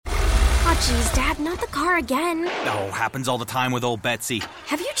Geez, Dad, not the car again. Oh, happens all the time with old Betsy.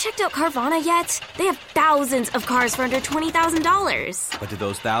 Have you checked out Carvana yet? They have thousands of cars for under $20,000. But do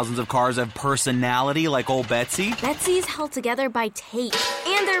those thousands of cars have personality like old Betsy? Betsy's held together by tape.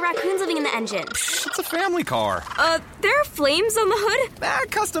 And there are raccoons living in the engine. It's a family car. There are flames on the hood?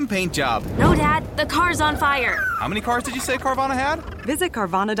 Custom paint job. No, Dad, the car's on fire. How many cars did you say Carvana had? Visit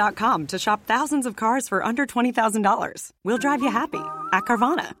Carvana.com to shop thousands of cars for under $20,000. We'll drive you happy at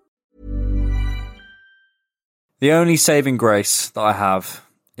Carvana. The only saving grace that I have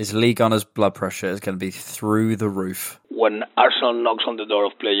is Lee Gunner's blood pressure is going to be through the roof. When Arsenal knocks on the door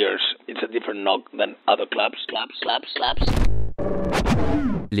of players, it's a different knock than other clubs.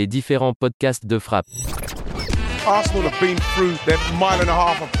 Les différents podcasts de Frappe. Arsenal have been through their mile and a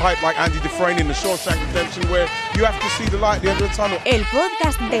half of pipe like Andy Dufresne in the Shawshank Redemption, where you have to see the light at the end of the tunnel. El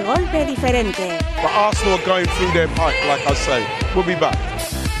podcast de Golpe Diferente. But Arsenal are going through their pipe, like I say. We'll be back.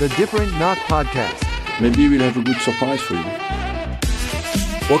 The Different Knock Podcast. Maybe we'll have a good surprise for you.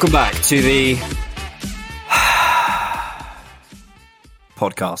 Welcome back to the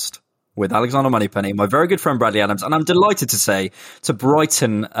podcast with Alexander Moneypenny, my very good friend Bradley Adams, and I'm delighted to say to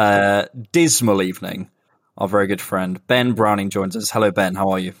brighten a dismal evening, our very good friend Ben Browning joins us. Hello, Ben. How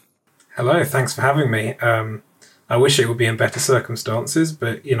are you? Hello. Thanks for having me. I wish it would be in better circumstances,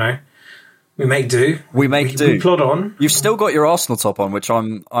 but you know, we make do. We plod on. You've still got your Arsenal top on, which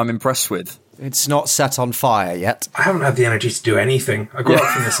I'm impressed with. It's not set on fire yet. I haven't had the energy to do anything. I got up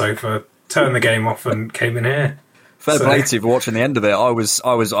from the sofa, turned the game off, and came in here. Fair play to you for watching the end of it. I was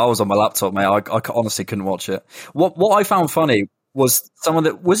on my laptop, mate. I honestly couldn't watch it. What I found funny was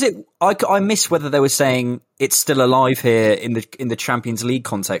I missed whether they were saying it's still alive here in the Champions League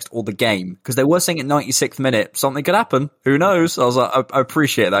context or the game, because they were saying at 96th minute something could happen. Who knows? I was like, I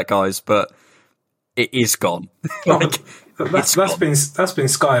appreciate that, guys, but it is gone. That's been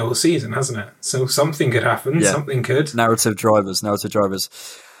Sky all season, hasn't it? So something could happen. Yeah. Something could. Narrative drivers.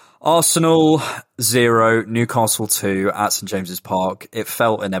 Arsenal 0, Newcastle 2 at St James's Park. It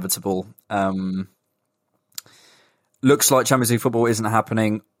felt inevitable. Looks like Champions League football isn't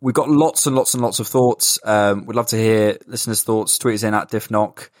happening. We've got lots and lots and lots of thoughts. We'd love to hear listeners' thoughts. Tweet us in at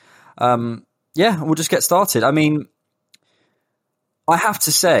DiffKnock. We'll just get started. I mean, I have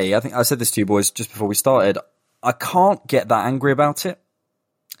to say, I think I said this to you boys just before we started, I can't get that angry about it.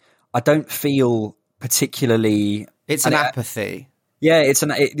 I don't feel particularly... It's an apathy. Yeah,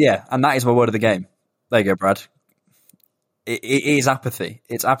 and that is my word of the game. There you go, Brad. It is apathy.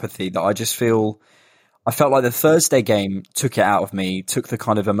 It's apathy that I just feel... I felt like the Thursday game took it out of me, took the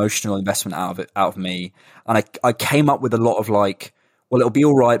kind of emotional investment out of me, and I came up with a lot of like, well, it'll be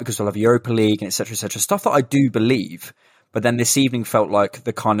all right because we'll have Europa League and et cetera, stuff that I do believe. But then this evening felt like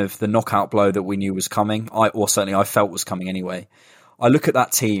the knockout blow that we knew was coming. Certainly I felt was coming anyway. I look at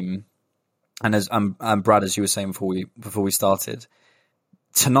that team, and Brad, as you were saying before we started,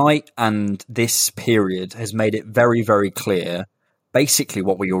 tonight and this period has made it very, very clear, basically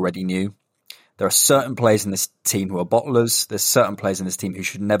what we already knew. There are certain players in this team who are bottlers. There's certain players in this team who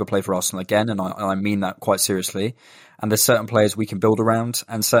should never play for Arsenal again, and I mean that quite seriously. And there's certain players we can build around,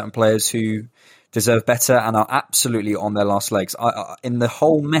 and certain players who deserve better and are absolutely on their last legs. In the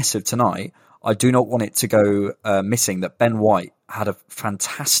whole mess of tonight, I do not want it to go missing that Ben White had a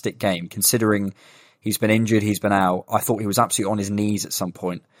fantastic game, considering he's been injured, he's been out. I thought he was absolutely on his knees at some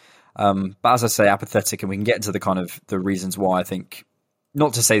point. But as I say, apathetic, and we can get into the reasons why. I think,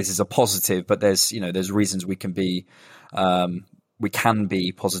 not to say this is a positive, but there's reasons we can be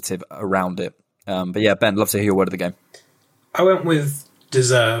positive around it. But yeah, Ben, love to hear your word of the game. I went with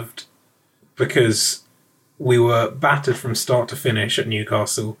deserved because we were battered from start to finish at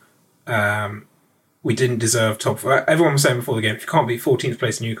Newcastle. We didn't deserve top four. Everyone was saying before the game, if you can't beat 14th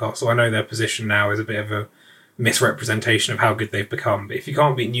place Newcastle, I know their position now is a bit of a misrepresentation of how good they've become. But if you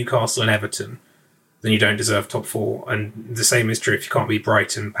can't beat Newcastle and Everton, then you don't deserve top four. And the same is true if you can't beat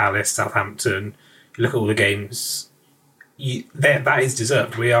Brighton, Palace, Southampton. You look at all the games, that is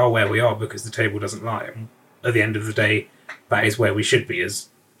deserved. We are where we are because the table doesn't lie. And at the end of the day, that is where we should be, as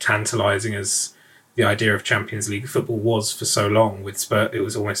tantalising as the idea of Champions League football was for so long with Spurs. It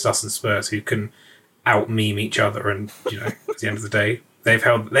was almost us and Spurs who can out-meme each other, and at the end of the day, they've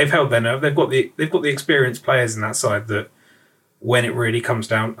held their nerve. They've got the experienced players in that side that when it really comes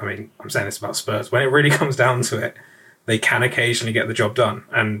down, I mean, I'm saying this about Spurs, when it really comes down to it, they can occasionally get the job done,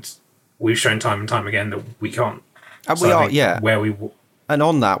 and we've shown time and time again that we can't. And so we are, yeah. And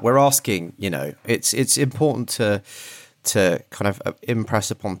on that, we're asking, it's important to kind of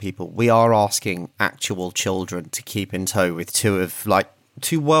impress upon people. We are asking actual children to keep in tow with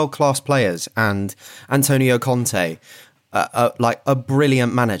two world-class players and Antonio Conte, like a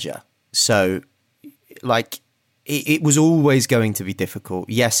brilliant manager. So, like, it was always going to be difficult.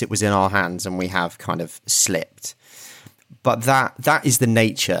 Yes, it was in our hands and we have kind of slipped. But that is the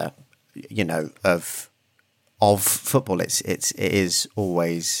nature, you know, of football. It is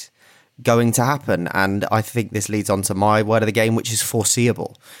always going to happen. And I think this leads on to my word of the game, which is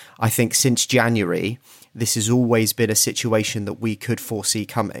foreseeable. I think since January, this has always been a situation that we could foresee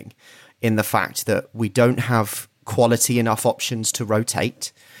coming, in the fact that we don't have quality enough options to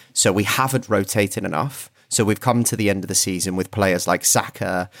rotate. So we haven't rotated enough. So we've come to the end of the season with players like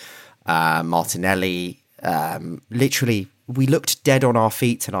Saka, Martinelli. Literally, we looked dead on our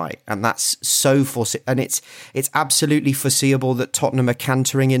feet tonight, and that's so and it's absolutely foreseeable that Tottenham are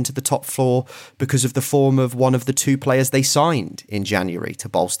cantering into the top four because of the form of one of the two players they signed in January to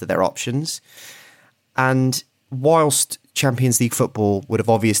bolster their options. And whilst Champions League football would have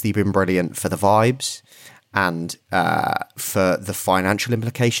obviously been brilliant for the vibes and for the financial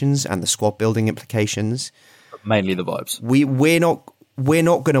implications and the squad building implications, mainly the vibes, we're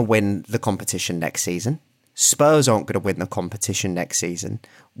not going to win the competition next season. Spurs aren't going to win the competition next season.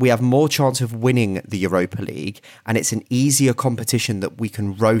 We have more chance of winning the Europa League, and it's an easier competition that we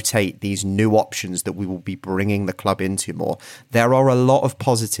can rotate these new options that we will be bringing the club into more. There are a lot of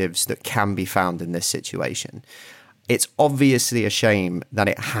positives that can be found in this situation. It's obviously a shame that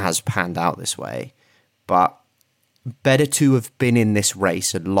it has panned out this way, but better to have been in this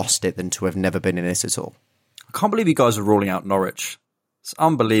race and lost it than to have never been in it at all. I can't believe you guys are ruling out Norwich. It's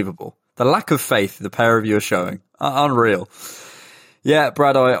unbelievable. The lack of faith the pair of you are showing. Unreal. Yeah,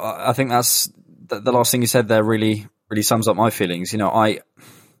 Brad, I think that's the last thing you said there really sums up my feelings. You know,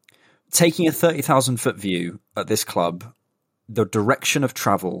 taking a 30,000 foot view at this club, the direction of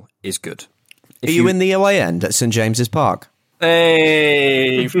travel is good. Are you in the away end at St James's Park?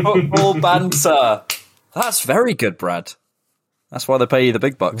 Hey, football banter. That's very good, Brad. That's why they pay you the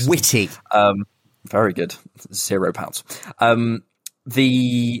big bucks. Witty. Very good. £0.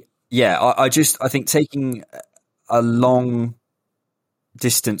 I think taking a long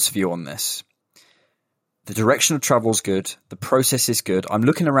distance view on this, the direction of travel is good. The process is good. I'm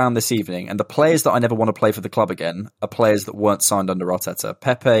looking around this evening, and the players that I never want to play for the club again are players that weren't signed under Arteta.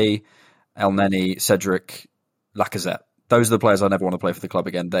 Pepe, El Neni, Cedric, Lacazette. Those are the players I never want to play for the club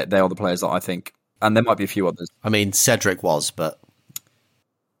again. They are the players that I think, and there might be a few others. I mean, Cedric was, but...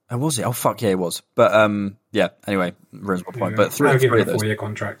 Oh, was he? Oh, fuck yeah, he was. But, anyway, ruins my point. Yeah, but three I'll give of it a those. 4-year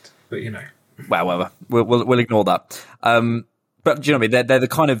contract, but you know. Well, whatever. We'll ignore that. But do you know what I mean? They're the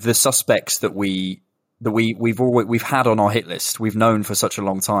kind of the suspects that we've had on our hit list. We've known for such a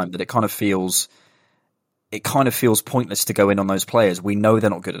long time that it kind of feels pointless to go in on those players. We know they're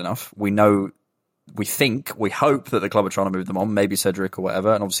not good enough. We hope that the club are trying to move them on, maybe Cedric or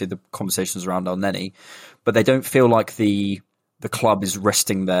whatever, and obviously the conversations around El Neni, but they don't feel like the club is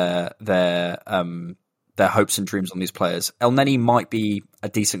resting their hopes and dreams on these players. El Neni might be a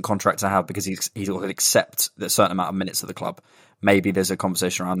decent contract to have because he'll accept a certain amount of minutes at the club. Maybe there's a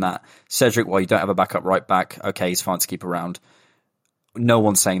conversation around that. Cedric, well, you don't have a backup right back. Okay, he's fine to keep around. No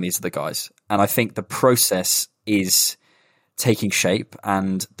one's saying these are the guys. And I think the process is taking shape,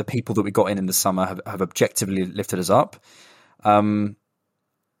 and the people that we got in the summer have objectively lifted us up. And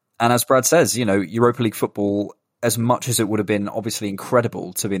as Brad says, you know, Europa League football, as much as it would have been obviously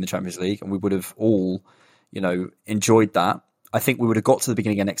incredible to be in the Champions League, and we would have all, you know, enjoyed that, I think we would have got to the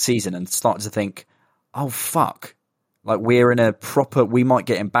beginning of next season and started to think, oh, fuck. Like, we're in we might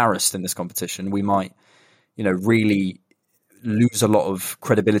get embarrassed in this competition. We might, you know, really lose a lot of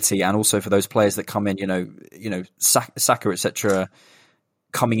credibility. And also for those players that come in, you know, Saka, etc.,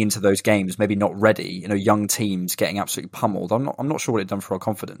 coming into those games, maybe not ready, you know, young teams getting absolutely pummeled. I'm not sure what it done for our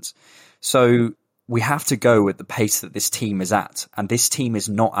confidence. So we have to go at the pace that this team is at. And this team is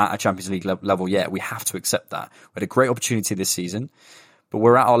not at a Champions League level yet. We have to accept that. We had a great opportunity this season, but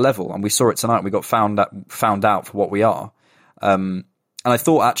we're at our level, and we saw it tonight. We got found out for what we are. And I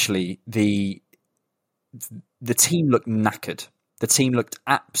thought actually the team looked knackered. The team looked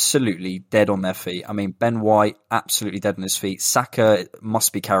absolutely dead on their feet. I mean, Ben White, absolutely dead on his feet. Saka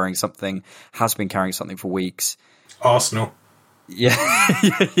must be carrying something, has been carrying something for weeks. Arsenal.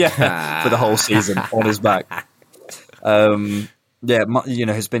 Yeah, for the whole season on his back. Has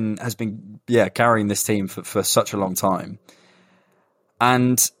been carrying this team for such a long time.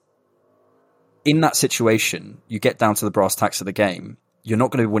 And in that situation, you get down to the brass tacks of the game. You're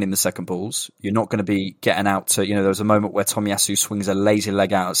not going to be winning the second balls. You're not going to be getting out to, you know, there was a moment where Tomiyasu swings a lazy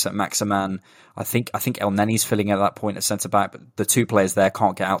leg out at St. Maximan. I think El Neni's filling at that point at centre back, but the two players there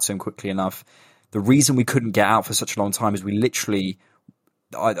can't get out to him quickly enough. The reason we couldn't get out for such a long time is we literally,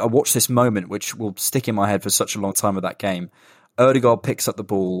 I watched this moment, which will stick in my head for such a long time of that game. Odegaard picks up the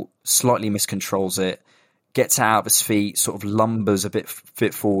ball, slightly miscontrols it, gets it out of his feet, sort of lumbers a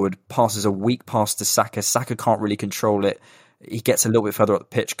bit forward, passes a weak pass to Saka. Saka can't really control it. He gets a little bit further up the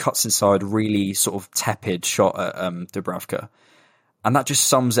pitch, cuts inside, really sort of tepid shot at Dubravka. And that just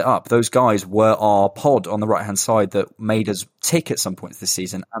sums it up. Those guys were our pod on the right-hand side that made us tick at some points this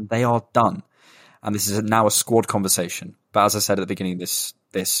season, and they are done. And this is now a squad conversation. But as I said at the beginning of this,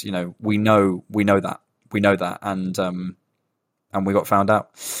 we know that, and we got found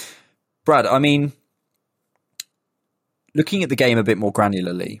out. Brad, I mean, looking at the game a bit more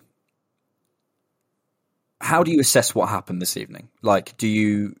granularly, how do you assess what happened this evening? Like,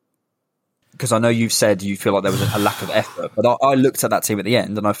 because I know you've said you feel like there was a lack of effort, but I looked at that team at the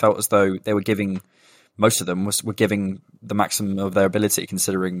end and I felt as though they were giving, most of them were giving the maximum of their ability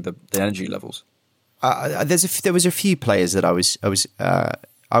considering the energy levels. There was a few players that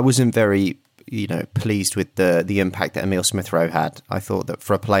I wasn't very pleased with the impact that Emile Smith-Rowe had. I thought that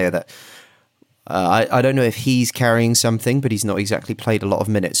for a player that I don't know if he's carrying something, but he's not exactly played a lot of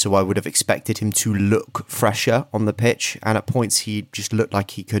minutes, so I would have expected him to look fresher on the pitch, and at points he just looked like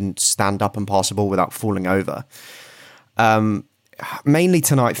he couldn't stand up and pass the ball without falling over. Mainly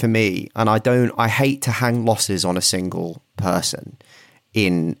tonight for me, and I hate to hang losses on a single person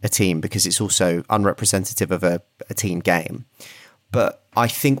in a team because it's also unrepresentative of a team game. But I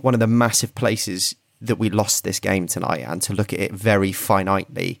think one of the massive places that we lost this game tonight, and to look at it very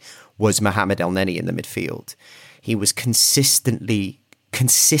finitely, was Mohamed Elneny in the midfield. He was consistently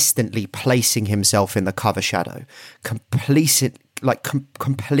placing himself in the cover shadow, completely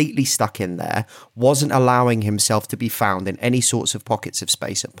stuck in there, wasn't allowing himself to be found in any sorts of pockets of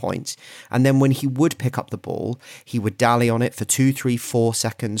space at points. And then when he would pick up the ball, he would dally on it for 2, 3, 4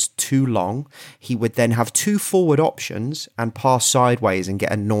 seconds too long. He would then have 2 forward options and pass sideways and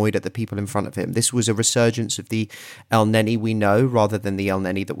get annoyed at the people in front of him. This was a resurgence of the Elneny we know rather than the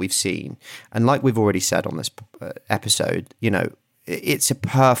Elneny that we've seen. And like we've already said on this episode, it's a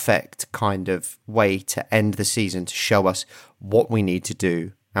perfect kind of way to end the season to show us what we need to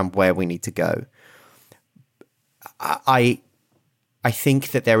do and where we need to go. I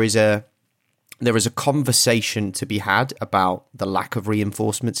think that there is a conversation to be had about the lack of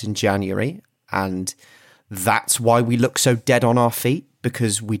reinforcements in January, and that's why we look so dead on our feet,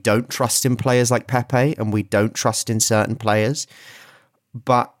 because we don't trust in players like Pepe and we don't trust in certain players.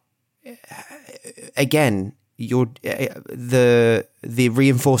 But again, the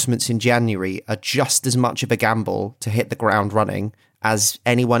reinforcements in January are just as much of a gamble to hit the ground running as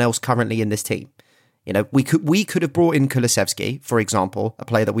anyone else currently in this team. We could have brought in Kulusevski, for example, a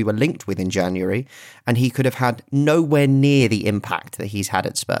player that we were linked with in January, and he could have had nowhere near the impact that he's had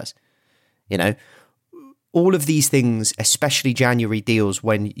at Spurs. All of these things, especially January deals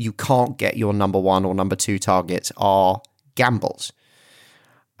when you can't get your number 1 or number 2 targets, are gambles.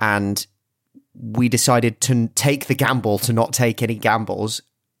 And we decided to take the gamble to not take any gambles,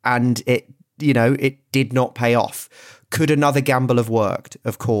 and it did not pay off. Could another gamble have worked?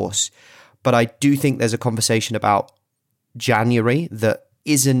 Of course. But I do think there's a conversation about January that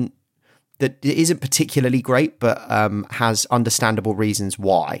isn't particularly great, but has understandable reasons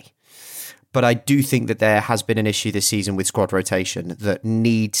why. But I do think that there has been an issue this season with squad rotation that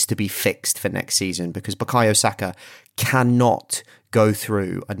needs to be fixed for next season, because Bukayo Saka cannot go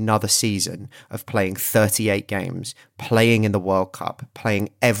through another season of playing 38 games, playing in the World Cup, playing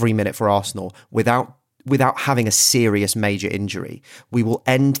every minute for Arsenal without having a serious major injury. We will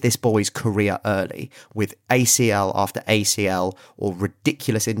end this boy's career early with ACL after ACL or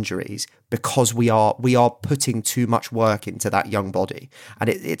ridiculous injuries because we are putting too much work into that young body. And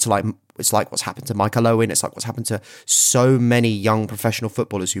it's like what's happened to Michael Owen. It's like what's happened to so many young professional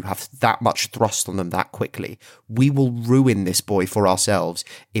footballers who have that much thrust on them that quickly. We will ruin this boy for ourselves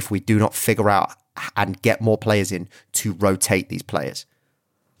if we do not figure out and get more players in to rotate these players.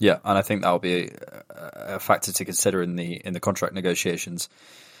 Yeah, and I think that will be a factor to consider in the contract negotiations.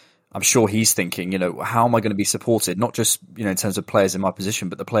 I'm sure he's thinking, how am I going to be supported? Not just in terms of players in my position,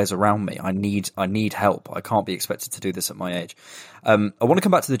 but the players around me. I need help. I can't be expected to do this at my age. I want to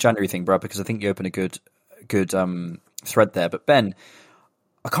come back to the January thing, Brad, because I think you opened a good thread there. But Ben,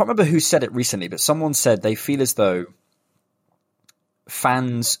 I can't remember who said it recently, but someone said they feel as though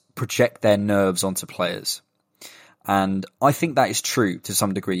fans project their nerves onto players. And I think that is true to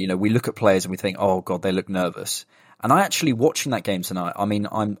some degree. We look at players and we think, oh God, they look nervous. And I actually, watching that game tonight, I mean,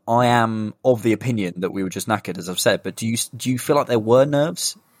 I am of the opinion that we were just knackered, as I've said. But do you feel like there were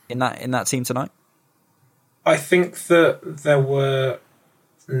nerves in that team tonight? I think that there were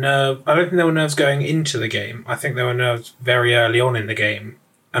nerves. I don't think there were nerves going into the game. I think there were nerves very early on in the game,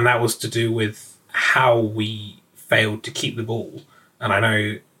 and that was to do with how we failed to keep the ball. And I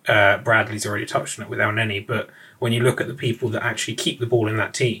know Bradley's already touched on it with El Neni, but when you look at the people that actually keep the ball in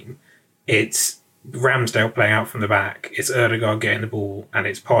that team, it's Ramsdale playing out from the back, it's Ødegaard getting the ball, and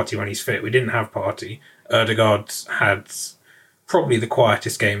it's Partey when he's fit. We didn't have Partey. Ødegaard had probably the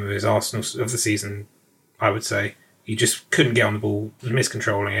quietest game of his Arsenal of the season, I would say. He just couldn't get on the ball, was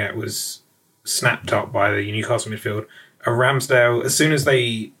miscontrolling it, was snapped up by the Newcastle midfield. And Ramsdale, as soon as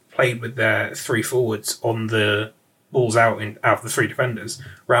they played with their three forwards on the balls out of the three defenders,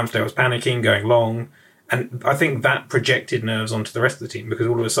 Ramsdale was panicking, going long, and I think that projected nerves onto the rest of the team, because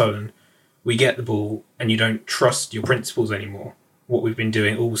all of a sudden we get the ball and you don't trust your principles anymore, what we've been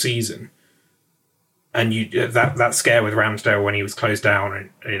doing all season. And that scare with Ramsdale when he was closed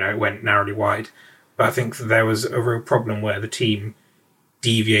down and it went narrowly wide. But I think that there was a real problem where the team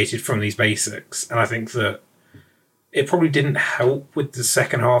deviated from these basics, and I think that it probably didn't help with the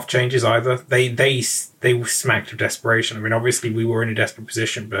second half changes either. They smacked of desperation. I mean, obviously we were in a desperate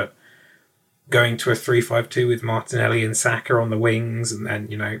position, but going to a 3-5-2 with Martinelli and Saka on the wings, and then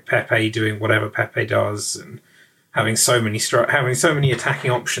Pepe doing whatever Pepe does, and having so many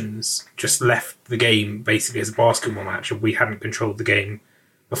attacking options, just left the game basically as a basketball match, and we hadn't controlled the game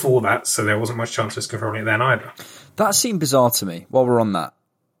before that, so there wasn't much chance of us controlling it then either. That seemed bizarre to me. While we're on that,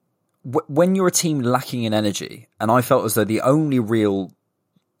 when you're a team lacking in energy, and I felt as though the only real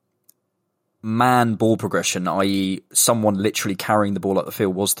man ball progression, i.e. someone literally carrying the ball up the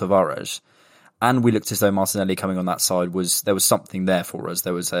field, was Tavares, and we looked as though Martinelli coming on that side there was something there for us.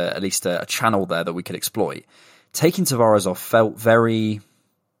 There was at least a channel there that we could exploit. Taking Tavares off felt very,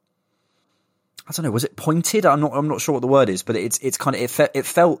 I don't know, was it pointed? I'm not sure what the word is, but it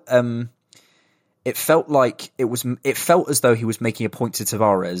felt as though he was making a point to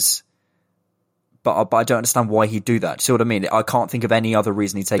Tavares, but I don't understand why he'd do that. See what I mean? I can't think of any other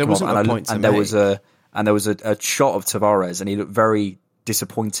reason he'd take him off. And there was a shot of Tavares, and he looked very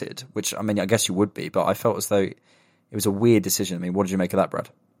disappointed. Which, I mean, I guess you would be, but I felt as though it was a weird decision. I mean, what did you make of that, Brad?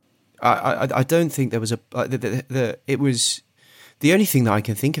 I don't think there was it was the only thing that I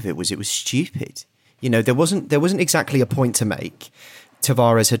can think of. It was stupid. There wasn't exactly a point to make.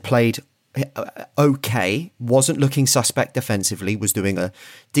 Tavares had played okay, wasn't looking suspect defensively, was doing a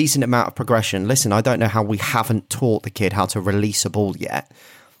decent amount of progression. Listen, I don't know how we haven't taught the kid how to release a ball yet,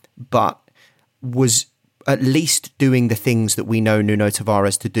 but was at least doing the things that we know Nuno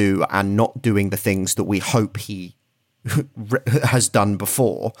Tavares to do, and not doing the things that we hope he has done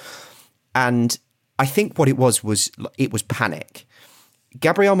before. And I think what it was panic.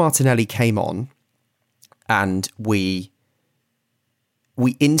 Gabriel Martinelli came on, and we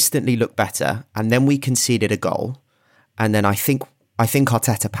instantly looked better, and then we conceded a goal, and then I think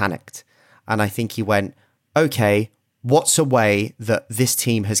Arteta panicked, and I think he went, okay, what's a way that this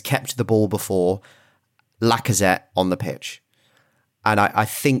team has kept the ball before? Lacazette on the pitch. And I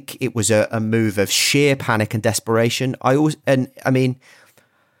think it was a move of sheer panic and desperation. Is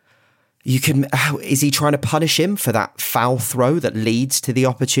he trying to punish him for that foul throw that leads to the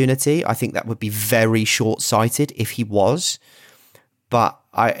opportunity? I think that would be very short-sighted if he was. But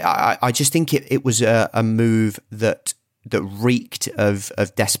I just think it was a move that reeked of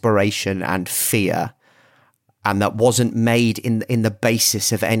desperation and fear, and that wasn't made in the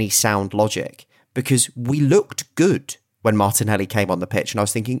basis of any sound logic, because we looked good when Martinelli came on the pitch, and I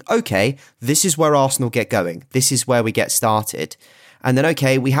was thinking, okay, this is where Arsenal get going. This is where we get started. And then,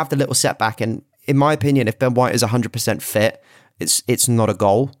 okay, we have the little setback, and in my opinion, if Ben White is 100% fit, it's not a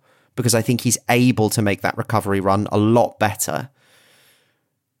goal, because I think he's able to make that recovery run a lot better.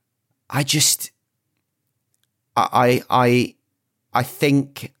 I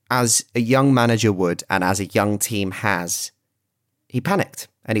think as a young manager would, and as a young team has, he panicked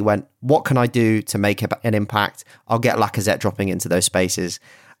and he went, what can I do to make an impact? I'll get Lacazette dropping into those spaces,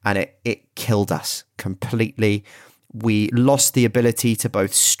 and it killed us completely. We lost the ability to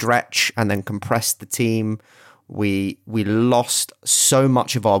both stretch and then compress the team. We lost so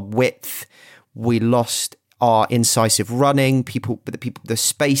much of our width. We lost our incisive running. The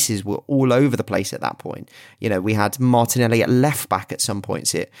spaces were all over the place at that point. We had Martinelli at left back at some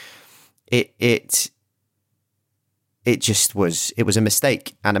points. It just was a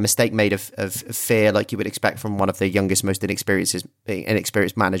mistake, and a mistake made of fear, like you would expect from one of the youngest, most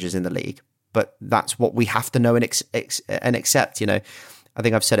inexperienced managers in the league. But that's what we have to know and accept. I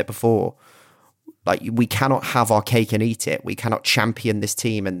think I've said it before. Like, we cannot have our cake and eat it. We cannot champion this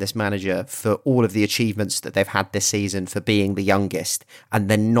team and this manager for all of the achievements that they've had this season, for being the youngest, and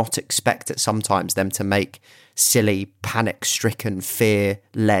then not expect at sometimes them to make silly, panic-stricken,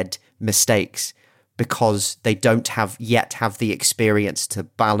 fear-led mistakes, because they don't yet have the experience to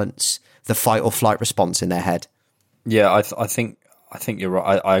balance the fight or flight response in their head. Yeah, I think you're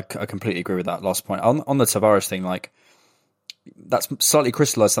right. I completely agree with that last point. On the Tavares thing, like, that's slightly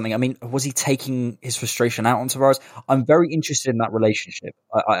crystallized something. I mean, was he taking his frustration out on Tavares? I'm very interested in that relationship.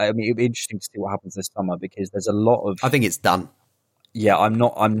 I mean, it'd be interesting to see what happens this summer, because there's a lot of. I think it's done. Yeah, I'm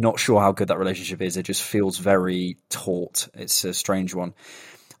not sure how good that relationship is. It just feels very taut. It's a strange one.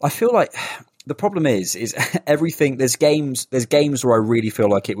 I feel like the problem is everything. There's games where I really feel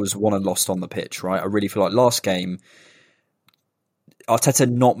like it was won and lost on the pitch, right? I really feel like last game,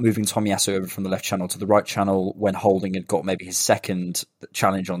 Arteta not moving Tomiyasu over from the left channel to the right channel when Holding had got maybe his second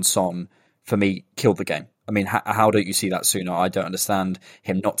challenge on Son, for me, killed the game. I mean, how don't you see that sooner? I don't understand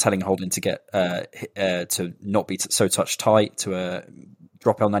him not telling Holding to get to not be so touch tight, to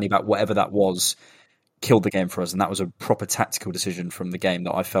drop El Nani back, whatever that was, killed the game for us. And that was a proper tactical decision from the game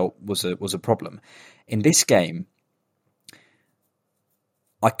that I felt was a problem. In this game,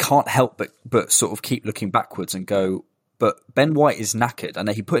 I can't help but sort of keep looking backwards and go, but Ben White is knackered. I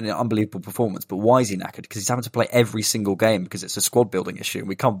know he put in an unbelievable performance, but why is he knackered? Because he's having to play every single game because it's a squad building issue. And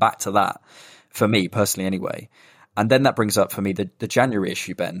we come back to that, for me personally anyway. And then that brings up for me the January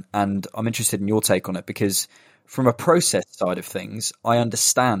issue, Ben. And I'm interested in your take on it, because from a process side of things, I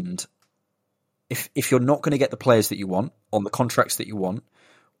understand if you're not going to get the players that you want on the contracts that you want,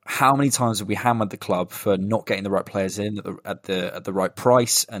 how many times have we hammered the club for not getting the right players in at the right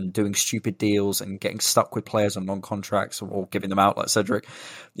price and doing stupid deals and getting stuck with players on non-contracts or giving them out like Cedric?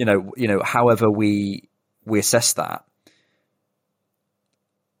 You know, however we assess that.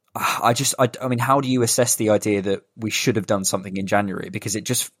 I mean, how do you assess the idea that we should have done something in January? Because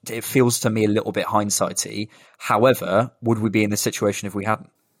it feels to me a little bit hindsighty. However, would we be in this situation if we hadn't?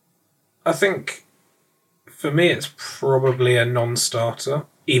 I think for me, it's probably a non-starter.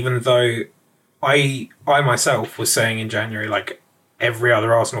 Even though I myself was saying in January, like every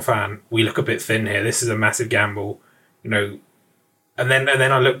other Arsenal fan, we look a bit thin here. This is a massive gamble, you know. And then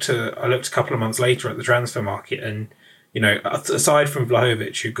I looked a couple of months later at the transfer market, and you know, aside from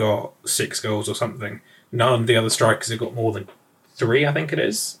Vlahovic, who got 6 goals or something, none of the other strikers have got more than 3, I think it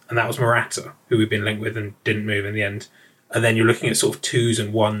is, and that was Morata, who we've been linked with and didn't move in the end. And then you're looking at sort of 2s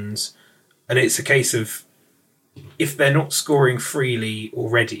and 1s, and it's a case of, if they're not scoring freely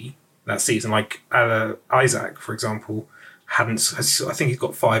already that season, like Isaac, for example, I think he's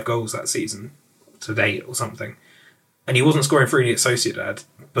got 5 goals that season to date or something, and he wasn't scoring freely at Sociedad,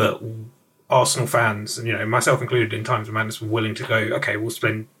 but Arsenal fans, and you know, myself included in times of madness, were willing to go, okay, we'll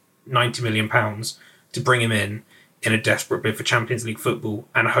spend £90 million to bring him in a desperate bid for Champions League football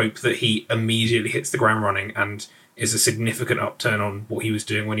and hope that he immediately hits the ground running and is a significant upturn on what he was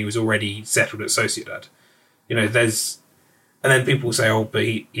doing when he was already settled at Sociedad. You know, and then people say, oh, but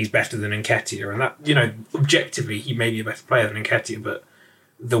he's better than Nketiah. And that, you know, objectively, he may be a better player than Nketiah, but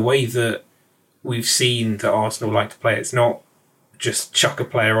the way that we've seen that Arsenal like to play, it's not just chuck a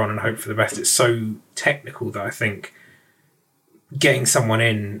player on and hope for the best. It's so technical that I think getting someone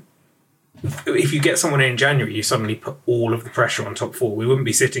in, if you get someone in January, you suddenly put all of the pressure on top 4. We wouldn't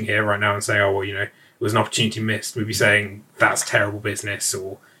be sitting here right now and saying, oh, well, you know, it was an opportunity missed. We'd be saying that's terrible business,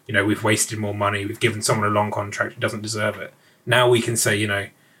 or you know, we've wasted more money. We've given someone a long contract who doesn't deserve it. Now we can say, you know,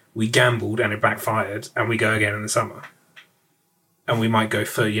 we gambled and it backfired, and we go again in the summer. And we might go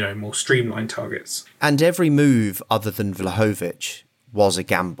for, you know, more streamlined targets. And every move other than Vlahovic was a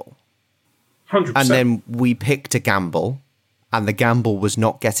gamble. 100%. And then we picked a gamble, and the gamble was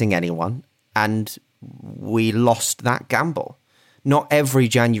not getting anyone, and we lost that gamble. Not every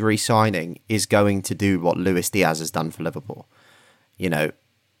January signing is going to do what Luis Diaz has done for Liverpool. You know,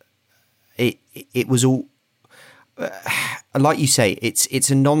 it was all, like you say,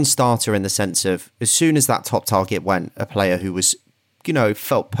 it's a non-starter in the sense of, as soon as that top target went, a player who was, you know,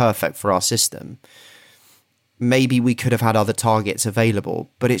 felt perfect for our system, maybe we could have had other targets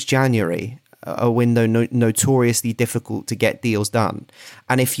available, but it's January, a window notoriously difficult to get deals done.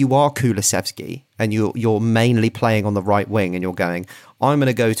 And if you are Kulusevski and you're mainly playing on the right wing and you're going, I'm going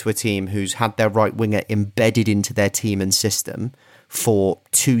to go to a team who's had their right winger embedded into their team and system for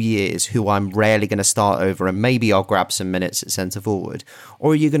 2 years, who I'm rarely going to start over, and maybe I'll grab some minutes at centre forward,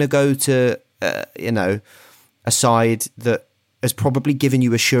 or are you going to go to a side that has probably given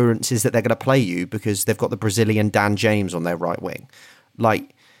you assurances that they're going to play you because they've got the Brazilian Dan James on their right wing?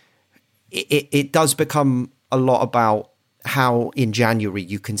 Like, it does become a lot about how in January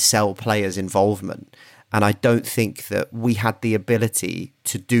you can sell players' involvement. And I don't think that we had the ability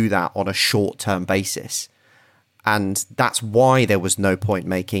to do that on a short-term basis. And that's why there was no point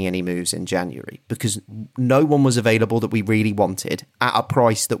making any moves in January, because no one was available that we really wanted at a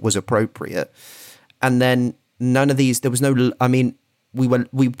price that was appropriate. And then none of these, there was no, I mean,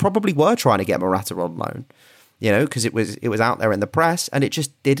 we probably were trying to get Morata on loan. because it was out there in the press and it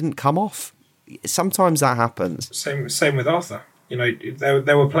just didn't come off. Sometimes that happens. Same with Arthur.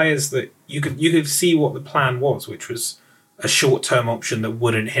 There were players that you could see what the plan was, which was a short-term option that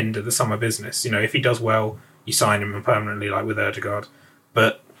wouldn't hinder the summer business. If he does well, you sign him permanently, like with Ødegaard.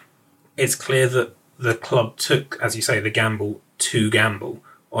 But it's clear that the club took, as you say, the gamble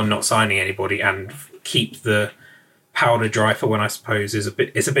on not signing anybody and keep the powder dry for when I suppose is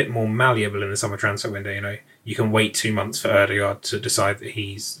a bit more malleable in the summer transfer window. You can wait 2 months for Ødegaard to decide that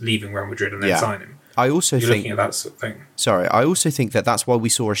he's leaving Real Madrid and then sign him. I also think looking at that sort of thing. Sorry, I also think that's why we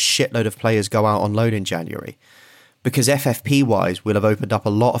saw a shitload of players go out on loan in January. Because FFP-wise, we'll have opened up a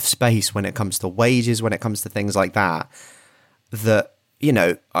lot of space when it comes to wages, when it comes to things like that.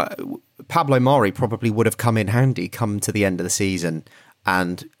 Pablo Mari probably would have come in handy come to the end of the season,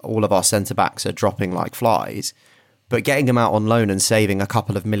 and all of our centre-backs are dropping like flies. But getting him out on loan and saving a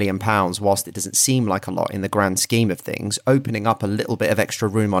couple of £1 million, whilst it doesn't seem like a lot in the grand scheme of things, opening up a little bit of extra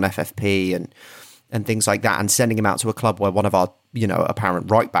room on FFP and things like that, and sending him out to a club where one of our apparent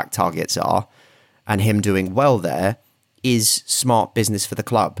right-back targets are, and him doing well there, is smart business for the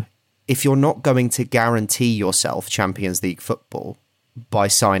club. If you're not going to guarantee yourself Champions League football by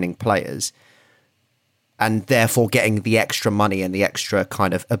signing players, and therefore getting the extra money and the extra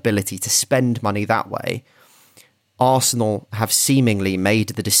kind of ability to spend money that way, Arsenal have seemingly made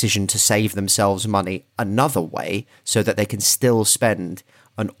the decision to save themselves money another way so that they can still spend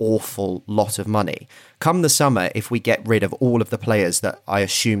an awful lot of money. Come the summer, if we get rid of all of the players that I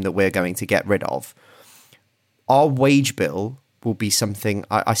assume that we're going to get rid of, our wage bill will be something,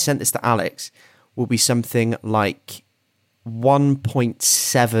 I sent this to Alex, will be something like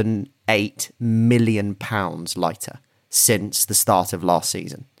 £1.78 million lighter since the start of last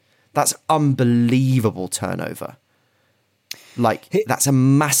season. That's unbelievable turnover. That's a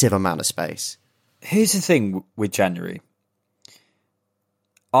massive amount of space. Here's the thing with January.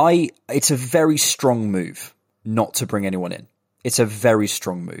 It's a very strong move not to bring anyone in. It's a very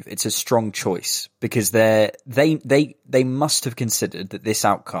strong move. It's a strong choice because they must have considered that this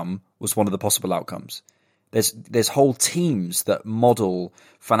outcome was one of the possible outcomes. There's whole teams that model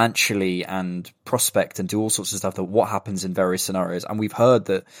financially and prospect and do all sorts of stuff that what happens in various scenarios. And we've heard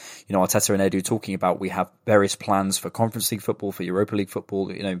that, Arteta and Edu talking about we have various plans for Conference League football, for Europa League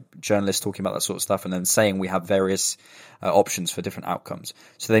football, journalists talking about that sort of stuff and then saying we have various options for different outcomes.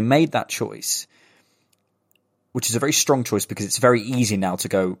 So they made that choice, which is a very strong choice because it's very easy now to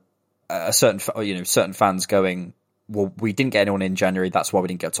go certain fans going, well, we didn't get anyone in January. That's why we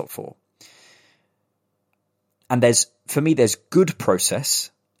didn't get top four. And there's good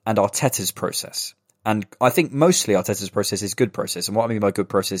process and Arteta's process. And I think mostly Arteta's process is good process. And what I mean by good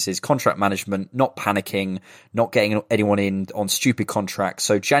process is contract management, not panicking, not getting anyone in on stupid contracts.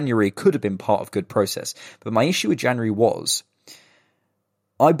 So January could have been part of good process. But my issue with January was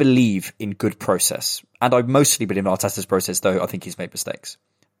I believe in good process. And I mostly believe in Arteta's process, though I think he's made mistakes.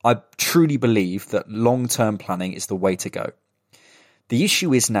 I truly believe that long-term planning is the way to go. The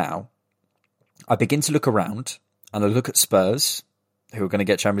issue is now, I begin to look around and I look at Spurs, who are going to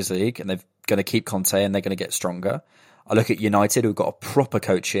get Champions League and they're going to keep Conte and they're going to get stronger. I look at United, who've got a proper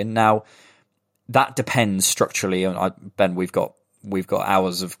coach in. Now, that depends structurally. Ben, we've got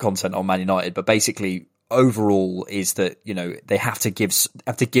hours of content on Man United, but basically, overall is that they have to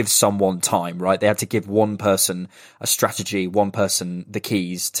give someone time, right? They have to give one person a strategy, one person the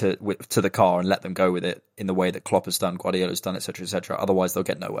keys to the car, and let them go with it in the way that Klopp has done, Guardiola's done, etc., etc. Otherwise, they'll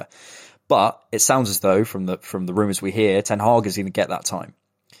get nowhere. But it sounds as though from the rumours we hear, Ten Hag is going to get that time.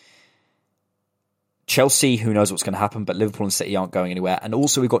 Chelsea, who knows what's going to happen, but Liverpool and City aren't going anywhere. And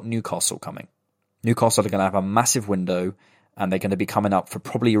also we've got Newcastle coming. Newcastle are going to have a massive window, and they're going to be coming up for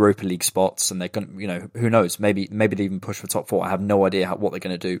probably Europa League spots, and they're going to, who knows, maybe they even push for top four. I have no idea what they're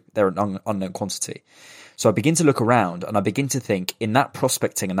going to do. They're an unknown quantity. So I begin to look around and I begin to think, in that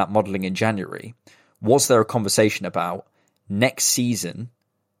prospecting and that modelling in January, was there a conversation about next season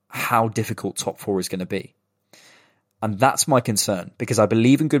how difficult top four is going to be? And that's my concern, because I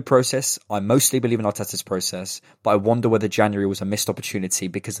believe in good process. I mostly believe in Arteta's process, but I wonder whether January was a missed opportunity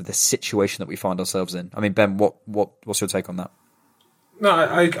because of the situation that we find ourselves in. I mean, Ben, what's your take on that? No,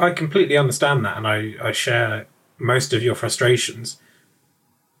 I completely understand that, and I share most of your frustrations.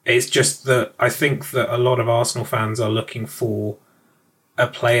 It's just that I think that a lot of Arsenal fans are looking for a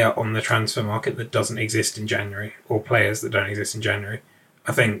player on the transfer market that doesn't exist in January, or players that don't exist in January.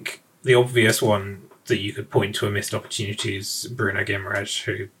 I think the obvious one that you could point to a missed opportunity is Bruno Guimaraes,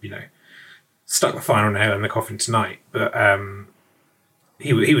 who, stuck the final nail in the coffin tonight. But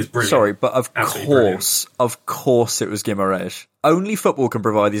he was brilliant. Sorry, but of course it was Guimaraes. Only football can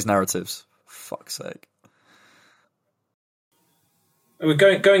provide these narratives. Fuck's sake.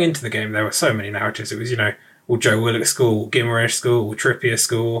 Going into the game, there were so many narratives. It was, will Joe Willock score? Will Guimaraes score? Will Trippier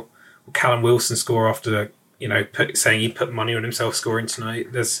score? Will Callum Wilson score after, saying he put money on himself scoring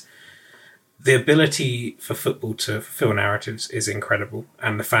tonight? There's the ability for football to fulfill narratives is incredible,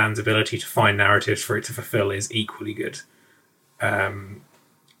 and the fans' ability to find narratives for it to fulfill is equally good.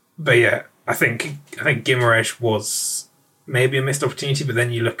 But yeah, I think Guimaraes was maybe a missed opportunity, but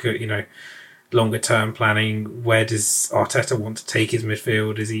then you look at, longer term planning. Where does Arteta want to take his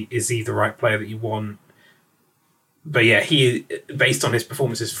midfield? Is he the right player that you want? But yeah, he, based on his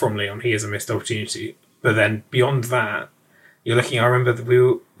performances from Lyon, he is a missed opportunity. But then beyond that, you're looking. I remember that we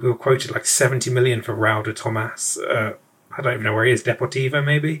were quoted like 70 million for Raul de Tomas. I don't even know where he is. Deportivo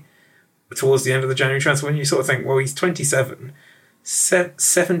maybe. But towards the end of the January transfer, when you sort of think, well, he's 27,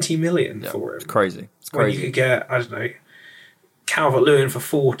 70 million for him. It's crazy. When you could get, I don't know, Calvert-Lewin for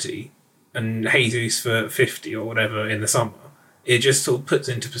 40 and Jesus for 50 or whatever in the summer. It just sort of puts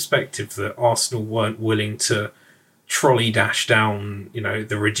into perspective that Arsenal weren't willing to trolley dash down,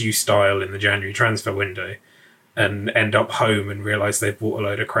 the reduced style in the January transfer window and end up home and realise they've bought a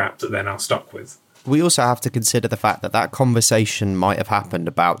load of crap that they're now stuck with. We also have to consider the fact that conversation might have happened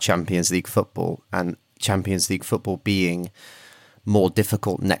about Champions League football and Champions League football being more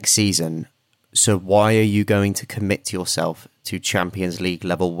difficult next season. So why are you going to commit yourself to Champions League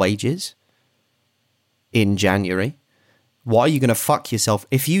level wages in January? Why are you going to fuck yourself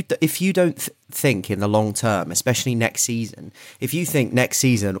if you don't think in the long term, especially next season? If you think next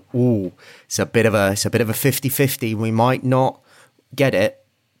season, it's a bit of a 50-50, we might not get it.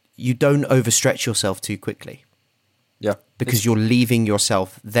 You don't overstretch yourself too quickly. Yeah, because you're leaving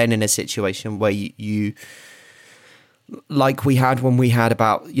yourself then in a situation where you like we had when we had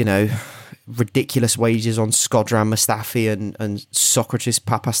about ridiculous wages on Skodran Mustafi and Socrates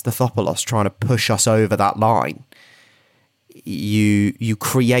Papastathopoulos trying to push us over that line. You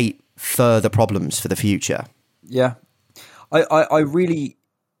create further problems for the future. Yeah. I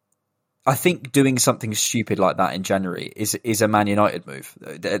think doing something stupid like that in January is a Man United move.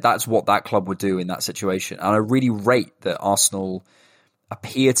 That's what that club would do in that situation. And I really rate that Arsenal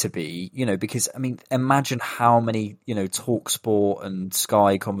appear to be, because, imagine how many, TalkSport and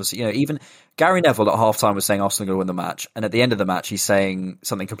Sky conversation, even Gary Neville at halftime was saying Arsenal are going to win the match. And at the end of the match, he's saying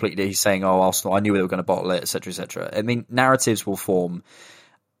something completely, he's saying, oh, Arsenal, I knew they were going to bottle it, etc., etc. Narratives will form.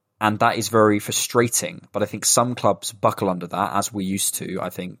 And that is very frustrating. But I think some clubs buckle under that, as we used to, I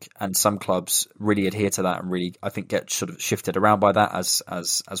think. And some clubs really adhere to that and really, I think, get sort of shifted around by that,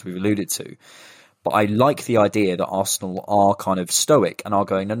 as we've alluded to. But I like the idea that Arsenal are kind of stoic and are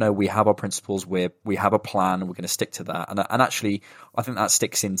going, no, we have our principles, we have a plan, and we're going to stick to that. And actually, I think that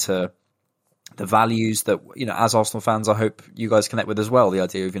sticks into the values that, as Arsenal fans, I hope you guys connect with as well. The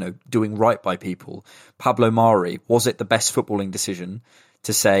idea of, doing right by people. Pablo Mari, was it the best footballing decision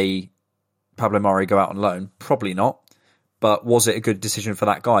to say, Pablo Mari, go out on loan? Probably not. But was it a good decision for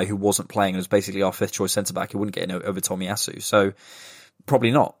that guy who wasn't playing and was basically our fifth choice centre-back who wouldn't get in over Tomiyasu? So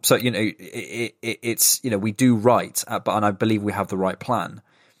probably not. So, it's, we do right, and I believe we have the right plan.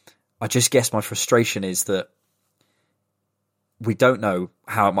 I just guess my frustration is that we don't know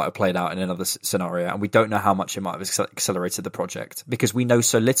how it might have played out in another scenario, and we don't know how much it might have accelerated the project because we know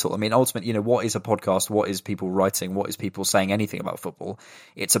so little. Ultimately, what is a podcast? What is people writing? What is people saying anything about football?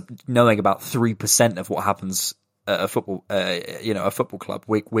 It's knowing about 3% of what happens at a football, a football club.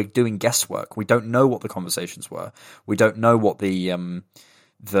 We're doing guesswork. We don't know what the conversations were. We don't know what the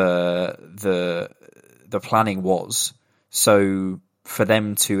planning was. So for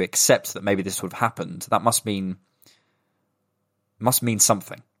them to accept that maybe this would have happened, that must mean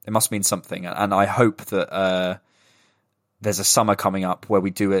something. It must mean something, and I hope that there's a summer coming up where we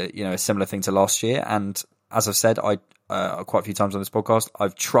do a similar thing to last year. And as I've said, quite a few times on this podcast, I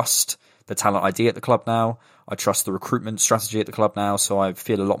trust the talent ID at the club now. I trust the recruitment strategy at the club now, so I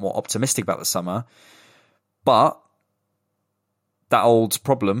feel a lot more optimistic about the summer. But that old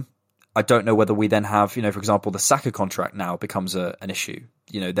problem, I don't know whether we then have, for example, the Saka contract now becomes an issue.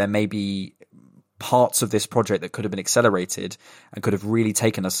 There may be parts of this project that could have been accelerated and could have really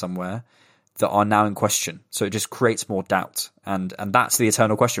taken us somewhere that are now in question. So it just creates more doubt. And that's the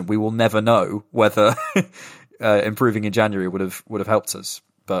eternal question. We will never know whether improving in January would have helped us.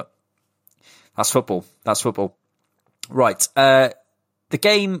 But that's football. Right. The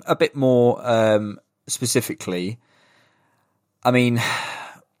game a bit more specifically.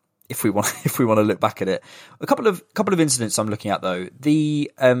 If we want to look back at it, a couple of incidents I'm looking at though.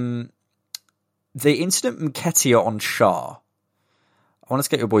 The incident Nketiah on Shah. I want to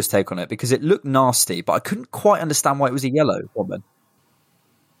get your boys' take on it because it looked nasty, but I couldn't quite understand why it was a yellow.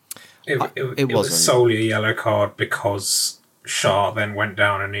 It was solely a yellow card because Shah then went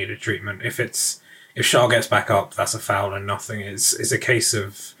down and needed treatment. If Shah gets back up, that's a foul and nothing. It's a case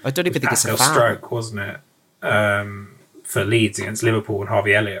of I don't even think it's a Pascal foul. Stroke, wasn't it? For Leeds against Liverpool and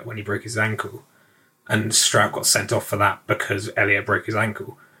Harvey Elliott when he broke his ankle, and Strout got sent off for that because Elliott broke his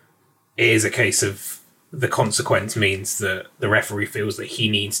ankle. It is a case of the consequence means that the referee feels that he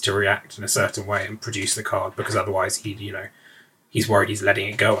needs to react in a certain way and produce the card, because otherwise he's worried he's letting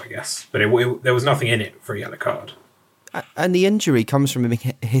it go, I guess. But there was nothing in it for a yellow card. And the injury comes from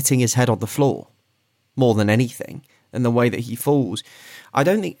him hitting his head on the floor more than anything, and the way that he falls. I'd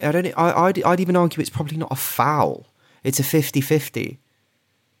even argue it's probably not a foul. It's a 50-50.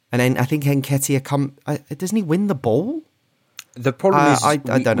 And then I think Nketiah doesn't he win the ball? The problem is I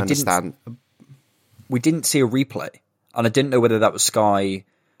don't understand. We didn't see a replay, and I didn't know whether that was Sky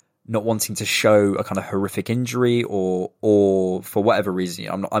not wanting to show a kind of horrific injury, or for whatever reason.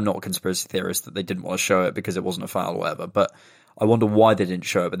 I'm not a conspiracy theorist that they didn't want to show it because it wasn't a foul or whatever, but I wonder why they didn't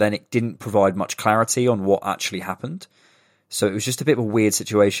show it. But then it didn't provide much clarity on what actually happened. So it was just a bit of a weird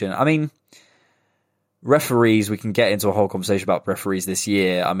situation. I mean, referees, we can get into a whole conversation about referees this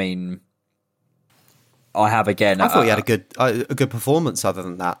year. I mean, I have again. I thought he had a good performance other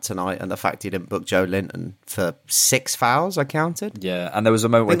than that tonight, and the fact he didn't book Joe Linton for 6 fouls. I counted. Yeah, and there was a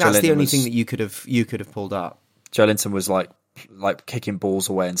moment where that's the only thing that you could have pulled up. Joe Linton was like kicking balls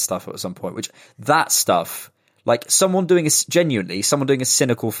away and stuff at some point. Which that stuff, like someone doing a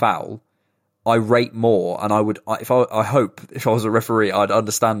cynical foul, I rate more, and I hope if I was a referee, I'd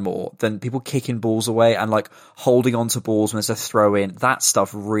understand more than people kicking balls away and like holding on to balls when it's a throw in. That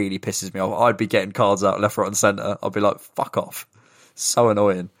stuff really pisses me off. I'd be getting cards out left, right, and centre. I'd be like, "Fuck off!" So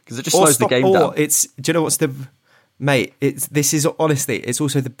annoying because it just slows the game down. Do you know what's the mate? This is honestly, it's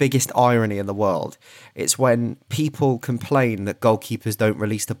also the biggest irony in the world. It's when people complain that goalkeepers don't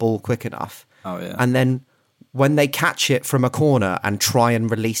release the ball quick enough. Oh yeah, and then when they catch it from a corner and try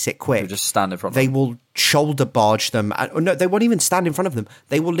and release it quick, just stand in front of them. They them. will shoulder barge them. No, they won't even stand in front of them.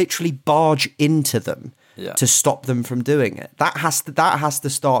 They will literally barge into them to stop them from doing it. That has to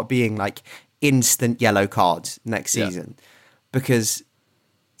start being like instant yellow cards next season, because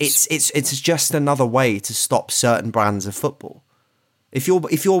it's just another way to stop certain brands of football. If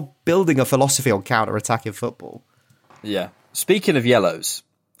you're building a philosophy on counter-attacking football. Yeah. Speaking of yellows,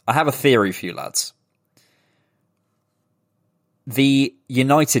 I have a theory for you lads. The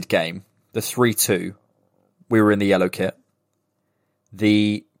United game, the 3-2, we were in the yellow kit.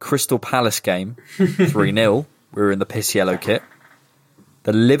 The Crystal Palace game, 3-0, we were in the piss yellow kit.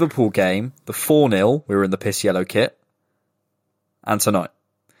 The Liverpool game, the 4-0, we were in the piss yellow kit. And tonight.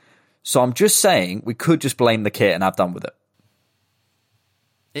 So I'm just saying we could just blame the kit and have done with it.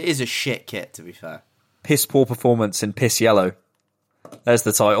 It is a shit kit, to be fair. Piss poor performance in piss yellow. There's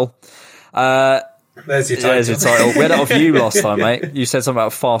the title. There's your title. We had it off you last time, mate. You said something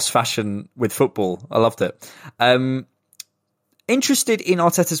about fast fashion with football. I loved it. Interested in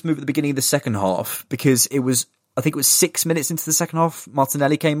Arteta's move at the beginning of the second half, because I think it was 6 minutes into the second half,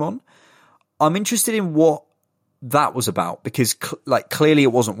 Martinelli came on. I'm interested in what that was about, because clearly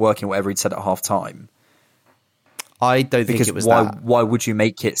it wasn't working, whatever he'd said at half time. I don't think it was that. Why would you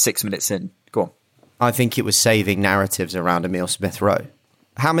make it 6 minutes in? Go on. I think it was saving narratives around Emile Smith-Rowe.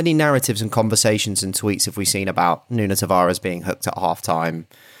 How many narratives and conversations and tweets have we seen about Nuno Tavares being hooked at half-time,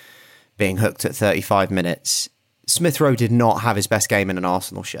 being hooked at 35 minutes? Smith-Rowe did not have his best game in an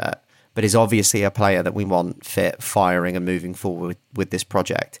Arsenal shirt, but is obviously a player that we want fit, firing and moving forward with this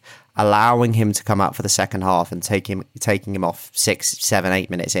project. Allowing him to come out for the second half and taking him off 6, 7, 8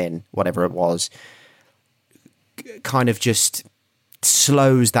 minutes in, whatever it was, kind of just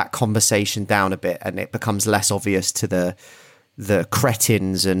slows that conversation down a bit, and it becomes less obvious to the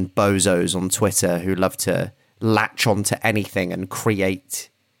cretins and bozos on Twitter who love to latch onto anything and create,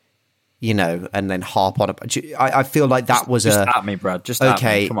 and then harp on it. I feel like that was just at me, Brad. Just at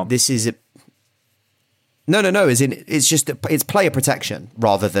me. Come on. This is a no. It's player protection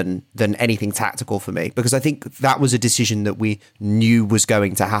rather than anything tactical for me, because I think that was a decision that we knew was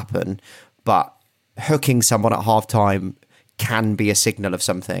going to happen, but hooking someone at halftime can be a signal of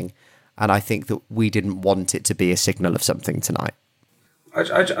something. And I think that we didn't want it to be a signal of something tonight.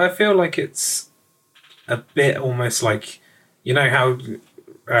 I feel like it's a bit almost like, how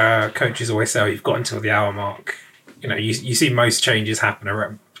coaches always say, oh, you've got until the hour mark. You see most changes happen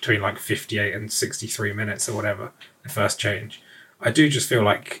around between like 58 and 63 minutes or whatever, the first change. I do just feel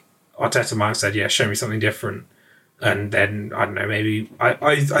like Arteta might have said, yeah, show me something different. And then, I don't know, maybe...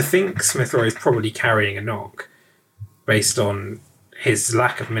 I think Smith-Rowe is probably carrying a knock based on his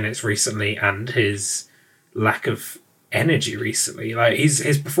lack of minutes recently and his lack of energy recently. Like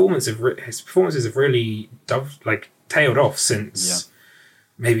his performances have really tailed off since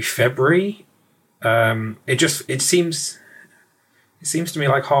maybe February. It seems to me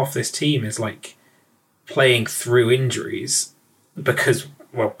like half this team is like playing through injuries because,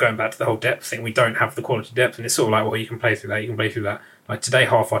 well, going back to the whole depth thing, we don't have the quality depth, and it's sort of like, well, you can play through that, you can play through that. Like today,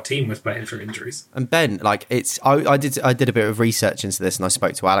 half our team was playing through injuries. And Ben, like I did a bit of research into this, and I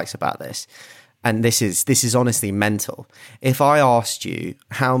spoke to Alex about this. And this is honestly mental. If I asked you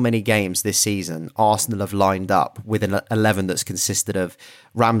how many games this season Arsenal have lined up with an 11 that's consisted of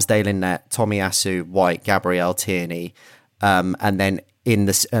Ramsdale in net, Tomiyasu, White, Gabriel, Tierney, and then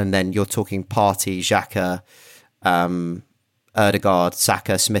you're talking Partey, Xhaka, Erdegaard,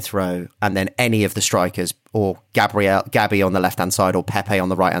 Saka, Smith Rowe, and then any of the strikers, or Gabby on the left hand side, or Pepe on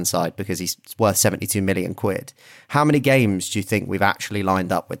the right hand side because he's worth 72 million quid. How many games do you think we've actually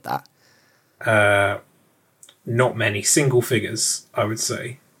lined up with that? Not many. Single figures, I would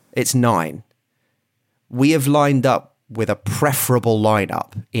say. It's 9. We have lined up with a preferable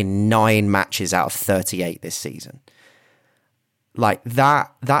lineup in 9 matches out of 38 this season. Like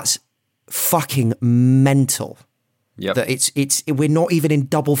that's fucking mental. Yep. That we're not even in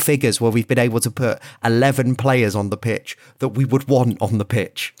double figures where we've been able to put 11 players on the pitch that we would want on the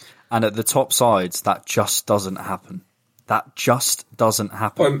pitch. And at the top sides, that just doesn't happen. That just doesn't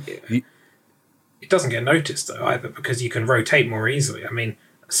happen. Well, it doesn't get noticed though either because you can rotate more easily. I mean,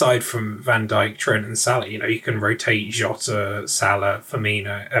 aside from Van Dijk, Trent, and Salah, you can rotate Jota, Salah,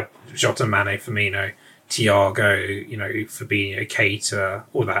 Firmino, Jota, Mane, Firmino, Thiago, Fabinho, Keita,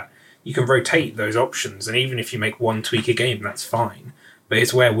 all that. You can rotate those options, and even if you make one tweak a game, that's fine. But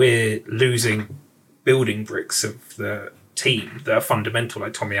it's where we're losing building bricks of the team that are fundamental,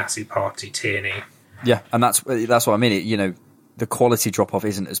 like Tomiyasu, Partey, Tierney. Yeah, and that's what I mean. The quality drop-off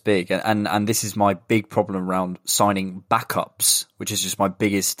isn't as big. And this is my big problem around signing backups, which is just my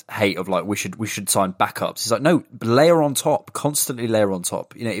biggest hate of like, we should sign backups. It's like, no, layer on top, constantly layer on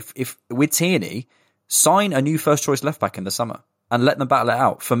top. If with Tierney, sign a new first-choice left-back in the summer and let them battle it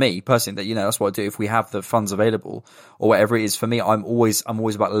out. For me, personally, that's what I do. If we have the funds available or whatever it is, for me, I'm always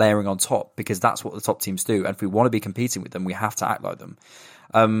about layering on top because that's what the top teams do. And if we want to be competing with them, we have to act like them.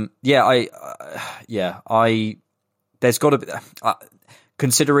 There's got to be,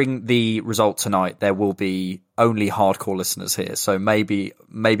 considering the result tonight, there will be only hardcore listeners here. So maybe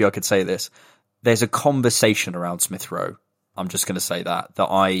I could say this. There's a conversation around Smith Rowe. I'm just going to say that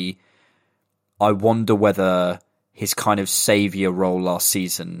I wonder whether his kind of saviour role last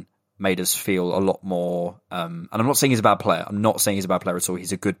season made us feel a lot more, and I'm not saying he's a bad player. I'm not saying he's a bad player at all.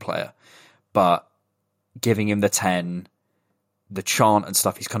 He's a good player. But giving him the 10, the chant and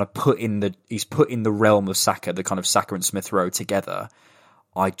stuff, he's put in the realm of Saka, the kind of Saka and Smith Rowe together.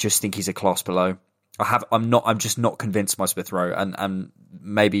 I just think he's a class below. I'm just not convinced by Smith Rowe, and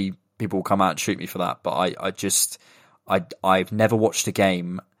maybe people will come out and shoot me for that, but I've never watched a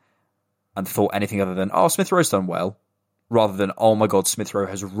game and thought anything other than, oh, Smith Rowe's done well, rather than, oh my God, Smith Rowe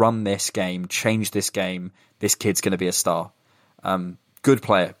has run this game, changed this game, this kid's going to be a star. Good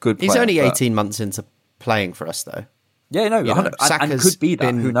player. He's only 18 months into playing for us though. Yeah, no, and could be that.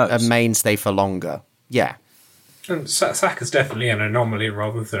 Been who knows? A mainstay for longer. Yeah. And Saka's definitely an anomaly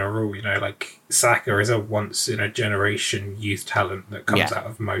rather than a rule. Like Saka is a once in a generation youth talent that comes out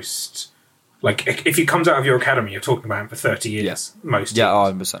of most. Like if he comes out of your academy, you're talking about him for 30 years. Yeah. Most. Yeah,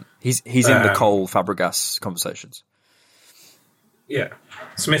 100%. He's in the Cole Fabregas conversations. Yeah,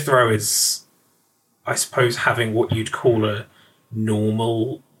 Smith Rowe is, I suppose, having what you'd call a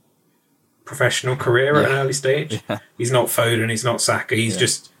normal professional career at an early stage. Yeah. He's not Foden, he's not Saka,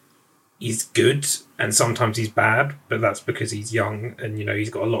 he's good, and sometimes he's bad, but that's because he's young and he's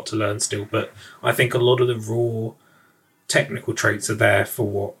got a lot to learn still. But I think a lot of the raw technical traits are there for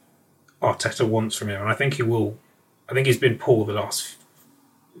what Arteta wants from him, and I think he's been poor the last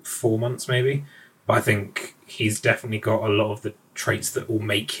 4 months maybe, but I think he's definitely got a lot of the traits that will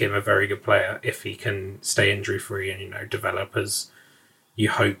make him a very good player if he can stay injury free and develop as you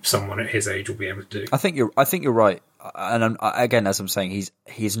hope someone at his age will be able to do. I think you're right, and again, as I'm saying,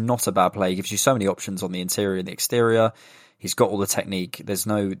 he's not a bad player. He gives you so many options on the interior and the exterior. He's got all the technique. There's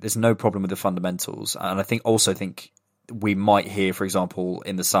no problem with the fundamentals, and I think we might hear, for example,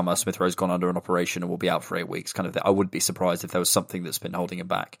 in the summer, Smith Rowe's gone under an operation and will be out for 8 weeks. Kind of, I wouldn't be surprised if there was something that's been holding him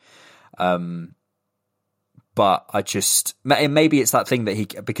back. But maybe it's that thing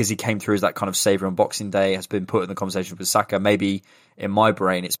that because he came through as that kind of saviour on Boxing Day, has been put in the conversation with Saka. Maybe in my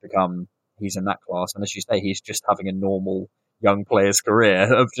brain it's become he's in that class, and as you say, he's just having a normal young player's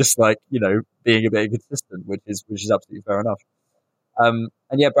career of just like being a bit inconsistent, which is absolutely fair enough. And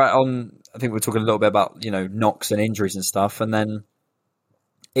yeah, Brad, I think we're talking a little bit about knocks and injuries and stuff, and then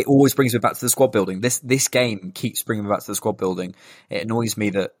it always brings me back to the squad building. This game keeps bringing me back to the squad building. It annoys me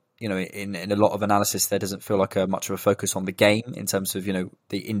that, you know, in a lot of analysis, there doesn't feel like much of a focus on the game in terms of, you know,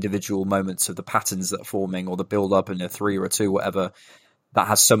 the individual moments of the patterns that are forming or the build up in a 3 or a 2, whatever. That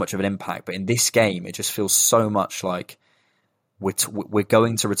has so much of an impact. But in this game, it just feels so much like we're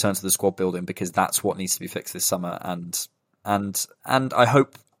going to return to the squad building because that's what needs to be fixed this summer. And I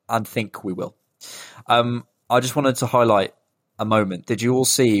hope and think we will. I just wanted to highlight a moment. Did you all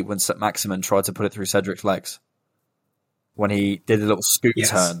see when St. Maximin tried to put it through Cedric's legs? When he did a little scoot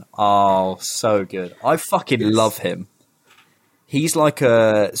turn. Oh, so good. I fucking love him. He's like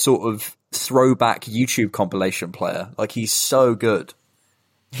a sort of throwback YouTube compilation player. Like, he's so good.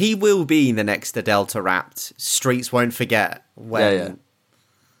 He will be the next Adelta Rapt. Streets won't forget when...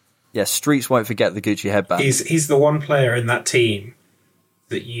 Yeah, Streets won't forget the Gucci headband. He's the one player in that team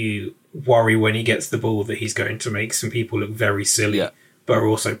that you worry when he gets the ball that he's going to make some people look very silly, but are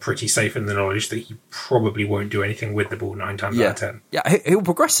also pretty safe in the knowledge that he probably won't do anything with the ball 9 times out of 10. Yeah, he'll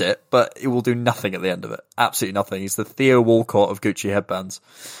progress it, but it will do nothing at the end of it. Absolutely nothing. He's the Theo Walcott of Gucci headbands.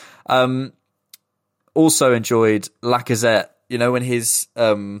 Also enjoyed Lacazette. You know, when he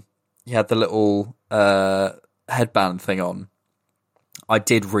had the little headband thing on. I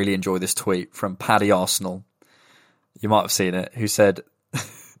did really enjoy this tweet from Paddy Arsenal. You might have seen it. Who said,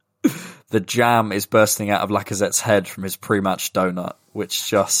 "The jam is bursting out of Lacazette's head from his pre-match donut," which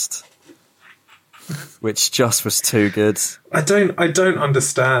just was too good. I don't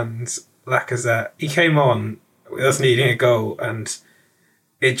understand Lacazette. He came on with us needing a goal, and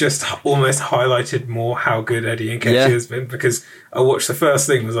it just almost highlighted more how good Eddie Nketiah has been, because I watched the first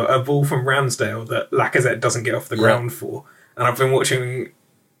thing was a ball from Ramsdale that Lacazette doesn't get off the ground for, and I've been watching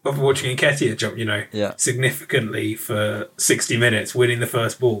Nketiah jump, you know, significantly for 60 minutes, winning the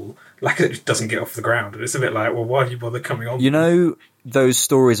first ball. Lacazette just doesn't get off the ground, and it's a bit like, well, why do you bother coming on? You know those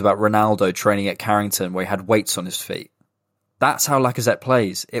stories about Ronaldo training at Carrington where he had weights on his feet? That's how Lacazette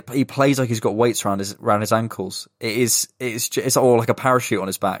plays. He plays like he's got weights around his ankles. It's all like a parachute on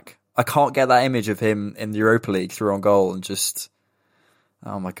his back. I can't get that image of him in the Europa League through on goal and just,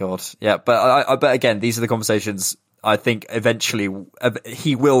 oh my god, yeah. But but again, these are the conversations. I think eventually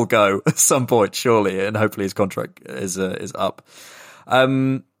he will go at some point, surely, and hopefully his contract is up.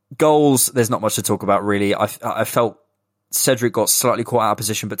 Goals, there's not much to talk about really. I felt Cedric got slightly caught out of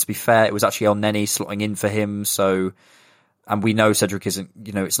position, but to be fair, it was actually El Neni slotting in for him. So. And we know Cedric isn't,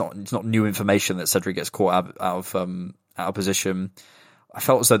 you know, it's not new information that Cedric gets caught out of position. I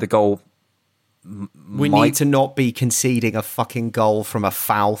felt as though the goal we need to not be conceding a fucking goal from a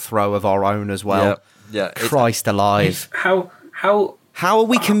foul throw of our own as well. Yeah. Christ alive. How are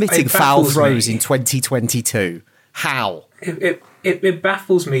we committing foul throws in 2022? How? It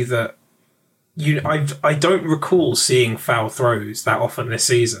baffles me that I don't recall seeing foul throws that often this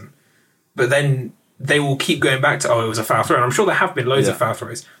season. But then they will keep going back to, it was a foul throw. And I'm sure there have been loads of foul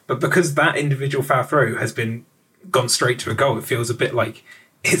throws. But because that individual foul throw has gone straight to a goal, it feels a bit like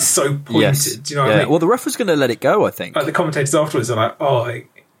it's so pointed. Yes. Do you know what I mean? Well, the ref was going to let it go, I think. Like the commentators afterwards are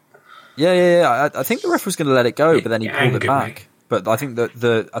like, Yeah. I think the ref was going to let it go, but then he pulled it back. Me. But I think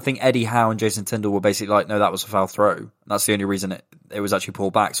I think Eddie Howe and Jason Tyndall were basically like, no, that was a foul throw. And that's the only reason it was actually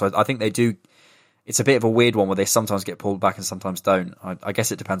pulled back. So I think they do. It's a bit of a weird one where they sometimes get pulled back and sometimes don't. I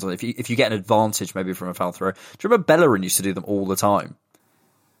guess it depends on if you get an advantage maybe from a foul throw. Do you remember Bellerin used to do them all the time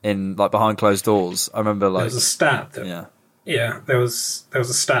in like behind closed doors? I remember like there was a stat that there was a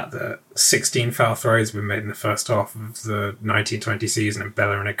stat that 16 foul throws had been made in the first half of the 1920 season, and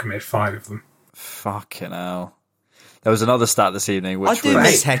Bellerin had committed 5 of them. Fucking hell! There was another stat this evening which I do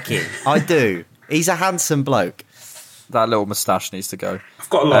miss Hecky. I do. He's a handsome bloke. That little moustache needs to go. I've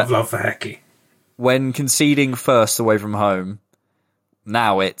got a lot of love for Hecky. When conceding first away from home,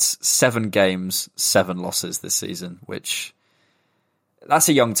 now it's 7 games, 7 losses this season, which that's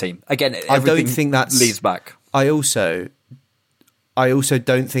a young team. Again, I don't think that leads back. I also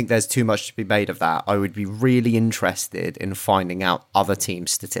don't think there's too much to be made of that. I would be really interested in finding out other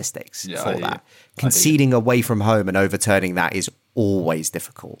teams' statistics for that. Conceding away from home and overturning that is always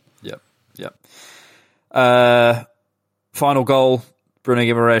difficult. Yep. Final goal. Bruno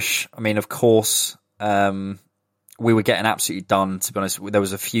Guimaraes, I mean, of course, we were getting absolutely done, to be honest. There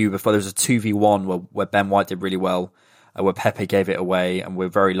was a few before. There was a 2v1 where Ben White did really well, where Pepe gave it away, and we're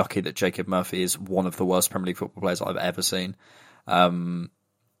very lucky that Jacob Murphy is one of the worst Premier League football players I've ever seen. We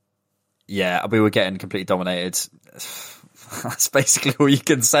were getting completely dominated. That's basically all you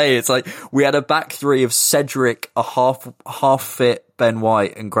can say. It's like we had a back three of Cedric, a half-fit Ben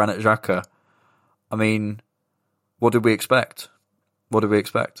White, and Granit Xhaka. I mean, what did we expect?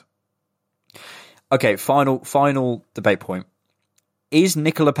 Okay, final debate point. Is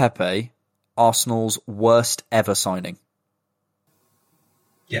Nicola Pepe Arsenal's worst ever signing?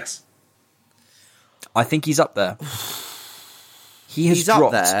 Yes. I think he's up there. He's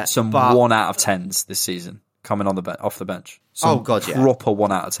dropped there, some 1 out of 10s this season coming on off the bench. Some proper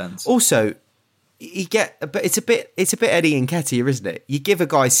 1 out of 10s. Also, but it's a bit Eddie Nketiah, isn't it? You give a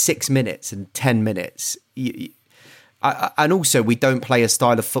guy 6 minutes and 10 minutes, and also we don't play a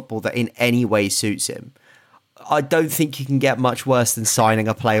style of football that in any way suits him. I don't think you can get much worse than signing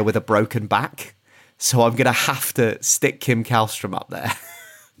a player with a broken back. So I'm going to have to stick Kim Kallstrom up there.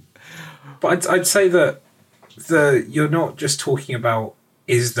 But I'd say that you're not just talking about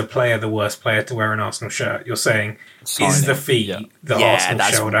is the player the worst player to wear an Arsenal shirt. You're saying is the fee that Arsenal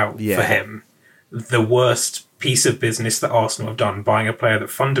shelled out for him the worst piece of business that Arsenal have done, buying a player that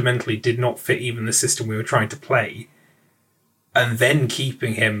fundamentally did not fit even the system we were trying to play, and then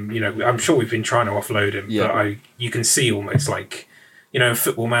keeping him. I'm sure we've been trying to offload him, but you can see almost like in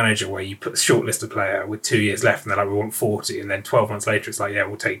Football Manager where you put a shortlist a player with 2 years left and they're like, we want 40, and then 12 months later it's like,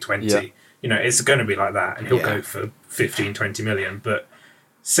 we'll take 20. It's going to be like that, and he'll go for 15, 20 million, but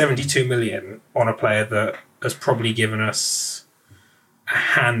 72 million on a player that has probably given us a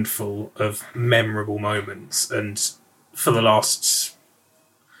handful of memorable moments, and for the last,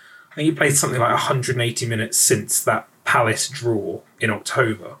 I think he played something like 180 minutes since that Palace draw in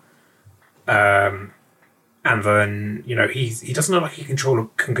October, and then he doesn't look like he can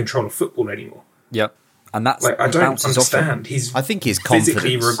control a football anymore. Yep. And that's I don't understand. I think his confidence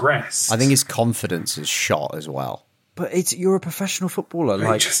physically regressed. I think his confidence is shot as well. But you're a professional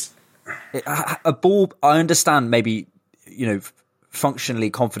footballer. A ball. I understand. Maybe functionally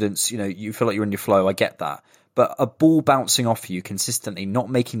confidence. You feel like you're in your flow. I get that. But a ball bouncing off you consistently, not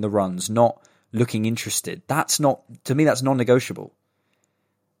making the runs, not looking interested. That's not, to me. That's non-negotiable.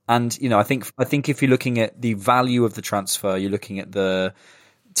 And I think if you're looking at the value of the transfer, you're looking at the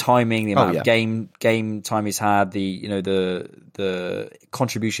timing, the amount of game time he's had, the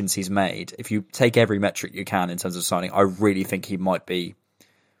contributions he's made. If you take every metric you can in terms of signing, I really think he might be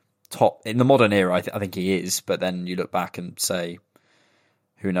top in the modern era. I think he is, but then you look back and say,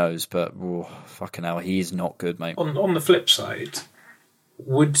 who knows? But fucking hell, he is not good, mate. On the flip side,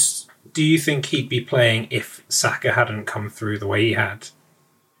 do you think he'd be playing if Saka hadn't come through the way he had?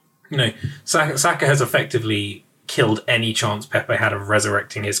 Saka has effectively killed any chance Pepe had of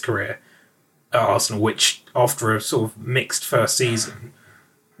resurrecting his career at Arsenal, which after a sort of mixed first season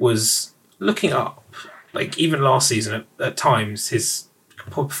was looking up. Like even last season at times his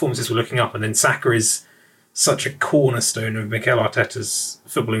performances were looking up, and then Saka is such a cornerstone of Mikel Arteta's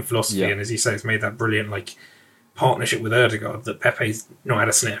footballing philosophy, and as you say, has made that brilliant partnership with Ødegaard that Pepe's not had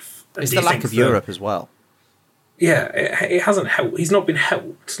a sniff. It's the lack of Europe as well. Yeah, it hasn't helped. He's not been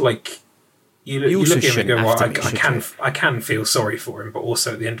helped. You look at him and go, I can feel sorry for him, but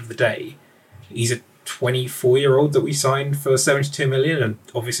also at the end of the day, he's a 24-year-old that we signed for 72 million, and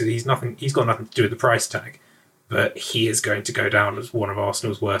obviously he's got nothing to do with the price tag, but he is going to go down as one of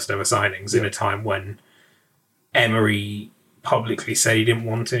Arsenal's worst ever signings in a time when Emery publicly said he didn't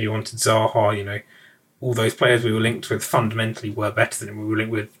want him, he wanted Zaha. All those players we were linked with fundamentally were better than him. We were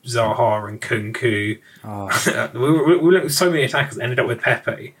linked with Zaha and Kunku. We were linked with so many attackers that ended up with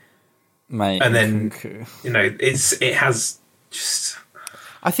Pepe. Mate, and then it has just.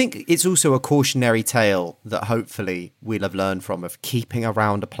 I think it's also a cautionary tale that hopefully we'll have learned from, of keeping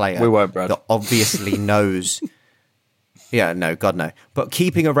around a player that obviously knows. Yeah, no, God no. But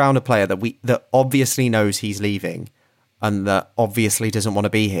keeping around a player that obviously knows he's leaving and that obviously doesn't want to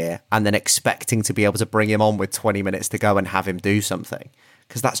be here, and then expecting to be able to bring him on with 20 minutes to go and have him do something.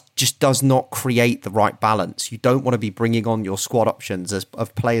 Because that just does not create the right balance. You don't want to be bringing on your squad options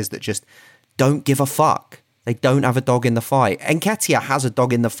of players that just don't give a fuck. They don't have a dog in the fight. Nketiah has a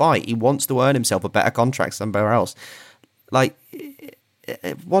dog in the fight. He wants to earn himself a better contract somewhere else. Why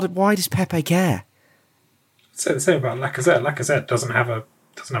does Pepe care? So the same about Lacazette. Lacazette doesn't have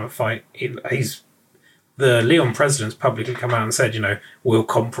a fight. He's the Lyon president's publicly come out and said, we'll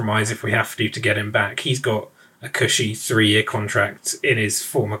compromise if we have to get him back. He's got a cushy 3-year contract in his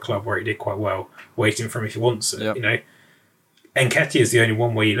former club where he did quite well, waiting for him if he wants it. Yep. Nketiah is the only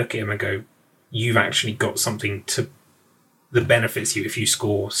one where you look at him and go, you've actually got something that benefits you if you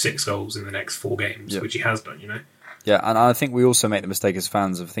score 6 goals in the next 4 games, which he has done, Yeah, and I think we also make the mistake as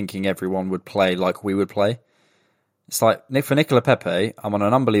fans of thinking everyone would play like we would play. It's like, for Nicola Pepe, I'm on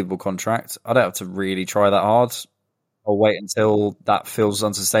an unbelievable contract. I don't have to really try that hard. I'll wait until that feels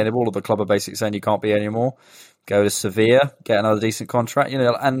unsustainable, or the club are basically saying you can't be anymore. Go to Sevilla, get another decent contract,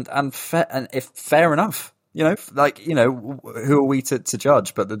 and fair enough. Who are we to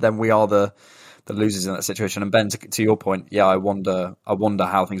judge? But then we are the that loses in that situation. And Ben, to your point, yeah, I wonder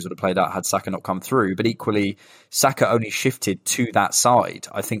how things would have played out had Saka not come through. But equally, Saka only shifted to that side,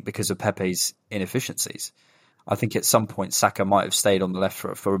 I think, because of Pepe's inefficiencies. I think at some point Saka might have stayed on the left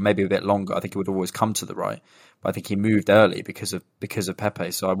for maybe a bit longer. I think he would have always come to the right, but I think he moved early because of Pepe.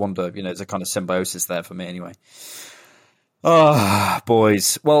 So I wonder, there's a kind of symbiosis there for me anyway. Oh,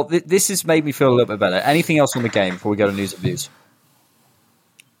 boys. Well, this has made me feel a little bit better. Anything else on the game before we go to news and views?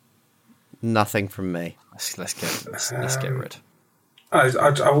 Nothing from me. Let's get rid. I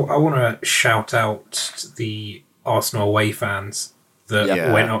want to shout out the Arsenal away fans that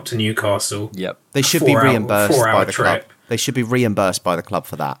went up to Newcastle. Yep. They should be reimbursed by the club. They should be reimbursed by the club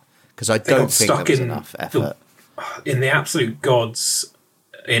for that, because I don't think there was enough effort. In the absolute gods,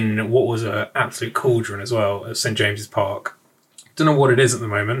 in what was an absolute cauldron as well at St James's Park. Don't know what it is at the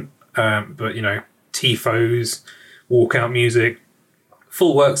moment, but tifos, walkout music,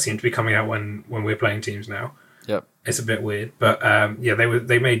 full work seem to be coming out when we're playing teams now. Yep. It's a bit weird, but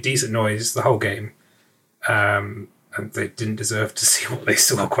they made decent noise the whole game. And they didn't deserve to see what they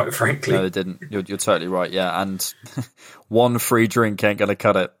saw, quite frankly. No, they didn't. You're totally right, yeah. And one free drink ain't going to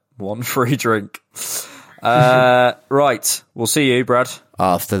cut it. One free drink. Right. We'll see you, Brad.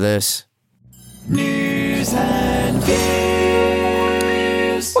 After this. News and views.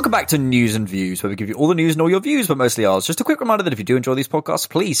 Welcome back to News and Views, where we give you all the news and all your views, but mostly ours. Just a quick reminder that if you do enjoy these podcasts,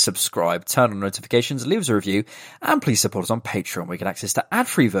 please subscribe, turn on notifications, leave us a review, and please support us on Patreon, where you get access to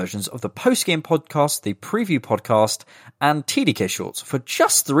ad-free versions of the post-game podcast, the preview podcast, and TDK shorts for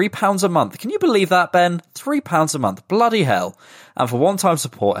just £3 a month. Can you believe that, Ben? £3 a month. Bloody hell. And for one-time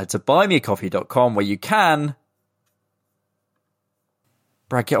support, head to buymeacoffee.com, where you can...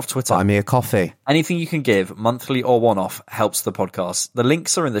 Brad, get off Twitter. Buy me a coffee. Anything you can give, monthly or one-off, helps the podcast. The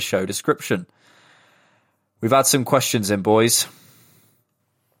links are in the show description. We've had some questions in, boys.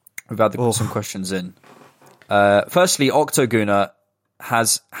 We've had some questions in. Firstly, Octoguna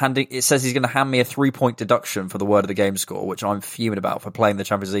it says he's going to hand me a 3-point deduction for the word of the game score, which I'm fuming about for playing the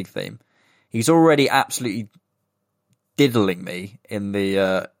Champions League theme. He's already absolutely diddling me in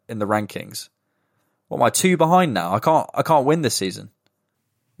the rankings. What am I, 2 behind now? I can't win this season.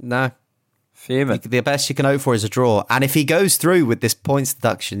 No. Fuming. The best you can hope for is a draw. And if he goes through with this points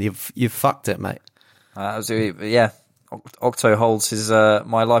deduction, you've fucked it, mate. Yeah. Octo holds his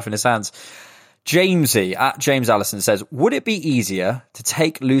my life in his hands. Jamesy, at James Allison, says, would it be easier to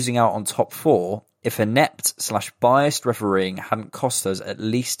take losing out on top 4 if inept/biased refereeing hadn't cost us at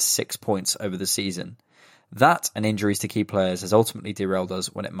least 6 points over the season? That and injuries to key players has ultimately derailed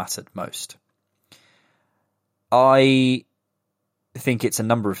us when it mattered most. I think it's a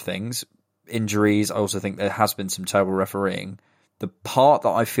number of things. Injuries. I also think there has been some terrible refereeing. The part that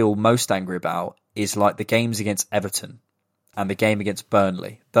I feel most angry about is like the games against Everton and the game against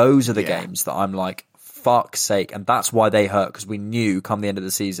Burnley. Those are the games that I'm like, fuck's sake. And that's why they hurt, because we knew come the end of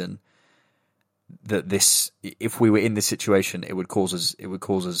the season that if we were in this situation, it would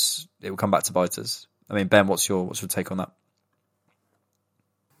come back to bite us. I mean, Ben, what's your take on that?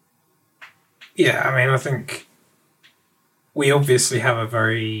 Yeah, I mean, I think we obviously have a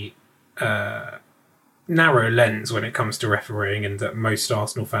very narrow lens when it comes to refereeing, and that most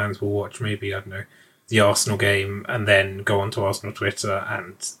Arsenal fans will watch maybe, I don't know, the Arsenal game and then go onto Arsenal Twitter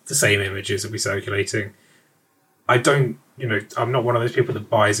and the same images will be circulating. I'm not one of those people that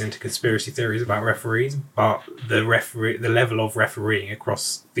buys into conspiracy theories about referees, but the level of refereeing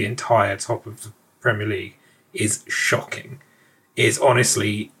across the entire top of the Premier League is shocking. It's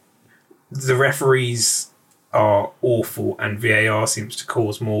honestly, the referees are awful, and VAR seems to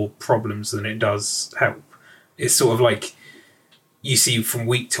cause more problems than it does help. It's sort of like you see from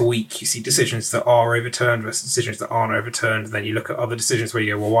week to week, you see decisions that are overturned versus decisions that aren't overturned, and then you look at other decisions where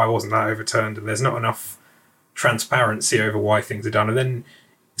you go, well, why wasn't that overturned? And there's not enough transparency over why things are done. And then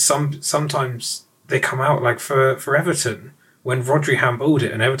sometimes they come out, like for Everton, when Rodri handballed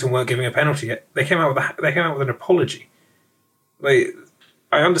it and Everton weren't giving a penalty, they came out with an apology. Like,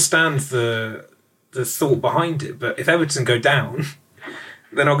 I understand the thought behind it, but if Everton go down,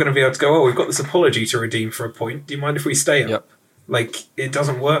 they're not going to be able to go, oh, we've got this apology to redeem for a point. Do you mind if we stay up? Yep. Like, it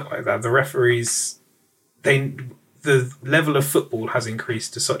doesn't work like that. The referees, the level of football has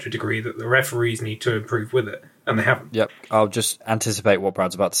increased to such a degree that the referees need to improve with it, and they haven't. Yep. I'll just anticipate what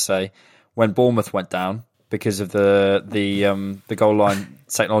Brad's about to say. When Bournemouth went down because of the goal line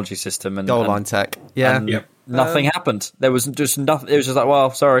technology system and goal line tech, yeah, and nothing happened. There was just nothing. It was just like,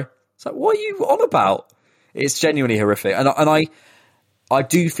 well, sorry. It's like, what are you on about? It's genuinely horrific, and I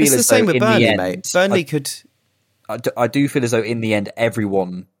do feel it's as the same though with in Burnley, the end, mate. Burnley could. I do feel as though in the end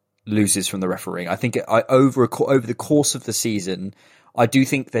everyone loses from the refereeing. I think over the course of the season, I do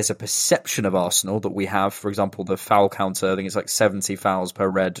think there's a perception of Arsenal that we have. For example, the foul counter, I think it's like 70 fouls per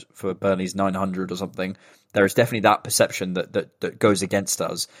red for Burnley's 900 or something. There is definitely that perception that goes against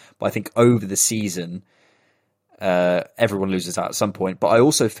us. But I think over the season, everyone loses out at some point. But I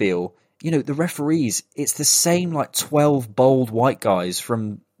also feel, the referees, it's the same like 12 bold white guys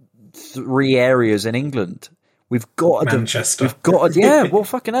from 3 areas in England. We've got Manchester. Fucking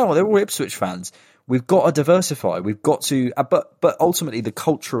hell, they're all Ipswich fans. We've got to diversify. We've got to, but ultimately the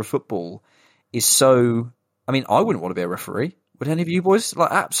culture of football is so. I mean, I wouldn't want to be a referee. Would any of you boys?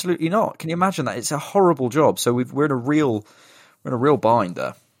 Like, absolutely not. Can you imagine that? It's a horrible job. So we're in a real bind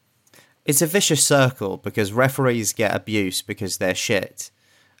there. It's a vicious circle because referees get abuse because they're shit,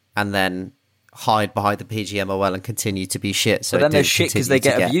 and then hide behind the PGMOL and continue to be shit. So but then they're shit because they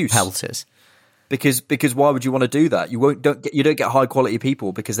get abuse. Pelters. Because why would you want to do that? You don't get high quality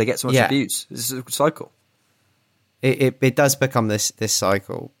people because they get so much abuse. This is a cycle. It does become this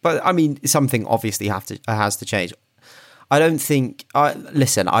cycle. But I mean, something obviously has to change. I don't think. I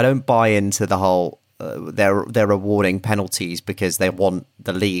don't buy into the whole they're awarding penalties because they want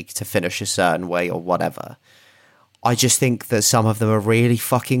the league to finish a certain way or whatever. I just think that some of them are really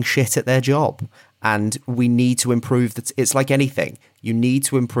fucking shit at their job. And we need to improve that. It's like anything. You need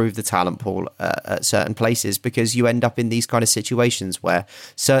to improve the talent pool at certain places because you end up in these kind of situations where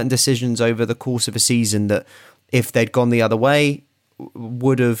certain decisions over the course of a season that if they'd gone the other way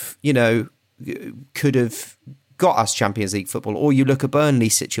would have, could have got us Champions League football. Or you look at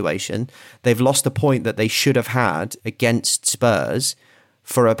Burnley's situation. They've lost a point that they should have had against Spurs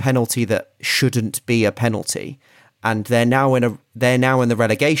for a penalty that shouldn't be a penalty. And they're now in the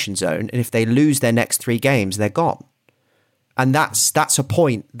relegation zone, and if they lose their next 3 games, they're gone. And that's a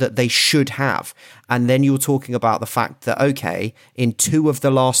point that they should have. And then you're talking about the fact that, okay, in 2 of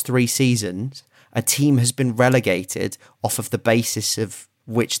the last 3 seasons, a team has been relegated off of the basis of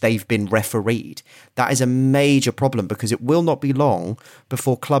which they've been refereed. That is a major problem because it will not be long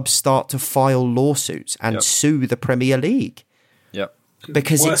before clubs start to file lawsuits and sue the Premier League. Yep.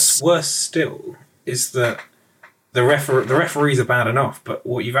 Because worse still is that the referees are bad enough, but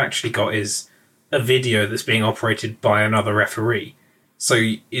what you've actually got is a video that's being operated by another referee.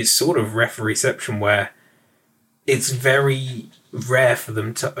 So it's sort of refereeception where it's very rare for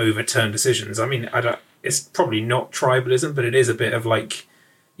them to overturn decisions. I mean, it's probably not tribalism, but it is a bit of like,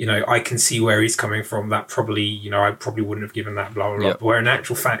 I can see where he's coming from. That probably, I probably wouldn't have given that, blah, blah, blah. Yep. Where in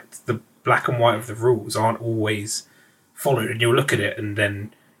actual fact, the black and white of the rules aren't always followed. And you'll look at it and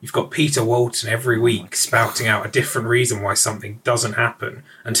then you've got Peter Walton every week spouting out a different reason why something doesn't happen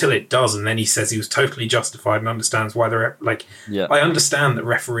until it does, and then he says he was totally justified and understands why they're like. Yeah. I understand that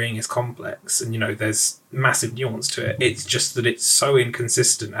refereeing is complex, and there's massive nuance to it. It's just that it's so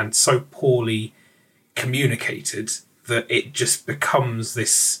inconsistent and so poorly communicated that it just becomes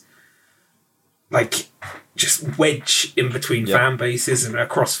this like just wedge in between fan bases and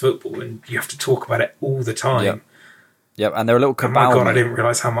across football, and you have to talk about it all the time. Yep. Yep, and they're a little cabal. Oh my God, I didn't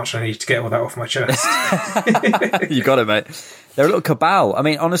realise how much I need to get all that off my chest. You got it, mate. They're a little cabal. I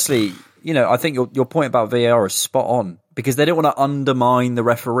mean, honestly, I think your point about VAR is spot on because they don't want to undermine the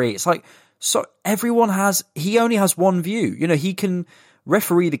referee. It's like, so he only has one view. He can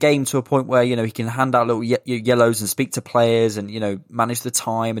referee the game to a point where, he can hand out little yellows and speak to players and, manage the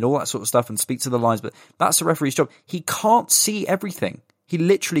time and all that sort of stuff and speak to the lines. But that's the referee's job. He can't see everything. He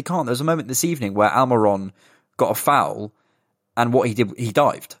literally can't. There's a moment this evening where Almiron got a foul, and what he did, he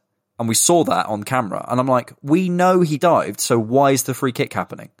dived, and we saw that on camera. And I'm like, we know he dived, so why is the free kick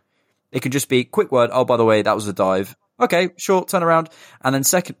happening? It could just be quick word. Oh, by the way, that was a dive. Okay, sure, turn around. And then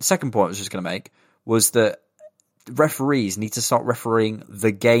second point I was just going to make was that referees need to start refereeing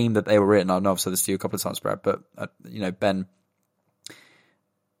the game that they were in. I know I've said this to you a couple of times, Brad, but Ben.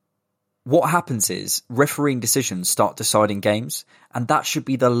 What happens is refereeing decisions start deciding games, and that should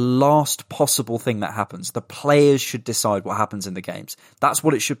be the last possible thing that happens. The players should decide what happens in the games. That's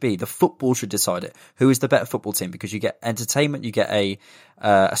what it should be. The football should decide it. Who is the better football team? Because you get entertainment, you get a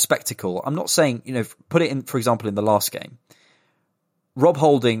spectacle. I'm not saying, put it in, for example, in the last game. Rob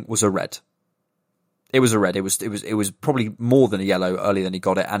Holding was a red. It was a red. It was probably more than a yellow earlier than he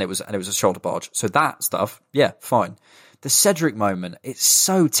got it, and it was a shoulder barge. So that stuff, yeah, fine. The Cedric moment, it's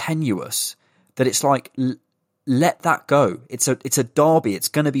so tenuous that it's like, let that go. It's a derby. It's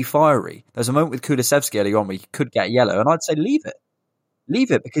going to be fiery. There's a moment with Kulusevski earlier on where he could get yellow, and I'd say leave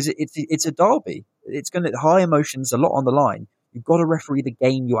it because it's a derby. It's going to high emotions, a lot on the line. You've got to referee the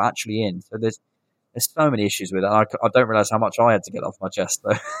game you're actually in. So there's so many issues with it. I don't realise how much I had to get off my chest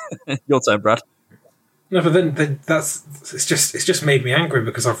though. Your turn, Brad. No, but then it's just made me angry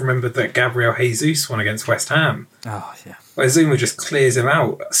because I've remembered that Gabriel Jesus won against West Ham. Oh, yeah. Where Zuma just clears him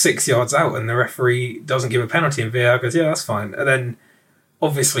out 6 yards out and the referee doesn't give a penalty and VAR goes, yeah, that's fine. And then,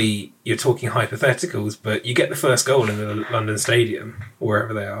 obviously, you're talking hypotheticals, but you get the first goal in the London Stadium, or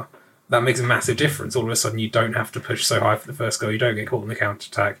wherever they are. That makes a massive difference. All of a sudden, you don't have to push so high for the first goal. You don't get caught in the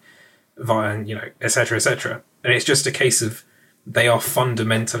counter-attack, etc., etc. And it's just a case of they are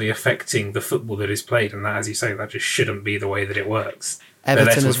fundamentally affecting the football that is played, and that, as you say, that just shouldn't be the way that it works.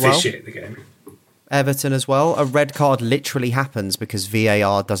 Everton as well. The game. Everton as well. A red card literally happens because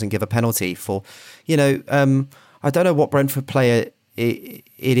VAR doesn't give a penalty for, I don't know what Brentford player it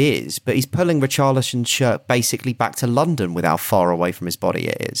is, but he's pulling Richarlison's shirt basically back to London with how far away from his body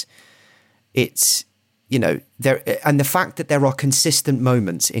it is. It's, there, and the fact that there are consistent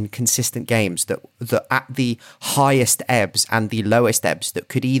moments in consistent games that at the highest ebbs and the lowest ebbs that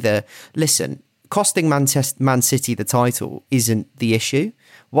could either, costing Man City the title isn't the issue.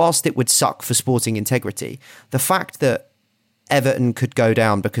 Whilst it would suck for sporting integrity, the fact that Everton could go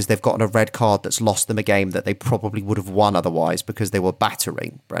down because they've gotten a red card that's lost them a game that they probably would have won otherwise because they were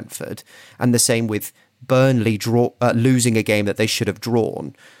battering Brentford, and the same with Burnley losing a game that they should have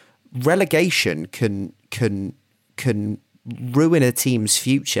drawn. Relegation can ruin a team's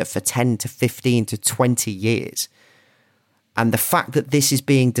future for 10 to 15 to 20 years. And the fact that this is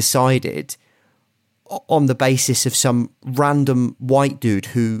being decided on the basis of some random white dude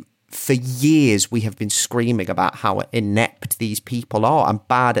who, for years, we have been screaming about how inept these people are and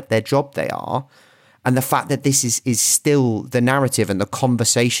bad at their job they are, and the fact that this is still the narrative and the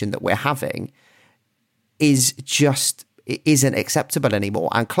conversation that we're having is just... it isn't acceptable anymore,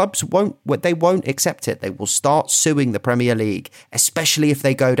 and clubs won't accept it. They will start suing the Premier League, especially if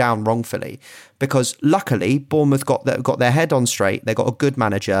they go down wrongfully, because luckily Bournemouth got their head on straight. They got a good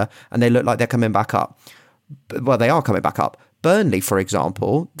manager and they look like they're coming back up. Well, they are coming back up. Burnley, for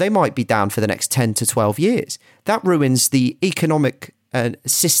example, they might be down for the next 10 to 12 years. That ruins the economic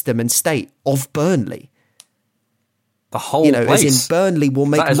system and state of Burnley. The whole place. As in Burnley will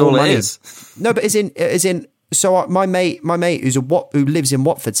make that is more all money. It is. No, but as in. So my mate who lives in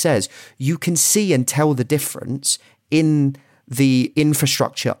Watford says you can see and tell the difference in the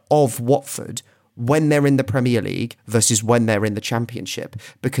infrastructure of Watford when they're in the Premier League versus when they're in the Championship,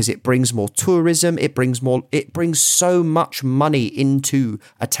 because it brings more tourism, it brings so much money into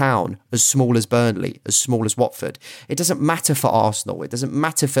a town as small as Burnley, as small as Watford. It doesn't matter for Arsenal, it doesn't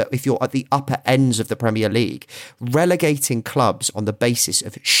matter for if you're at the upper ends of the Premier League. Relegating clubs on the basis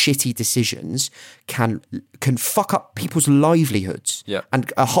of shitty decisions can fuck up people's livelihoods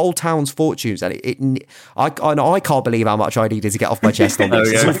and a whole town's fortunes. And I can't believe how much I needed to get off my chest on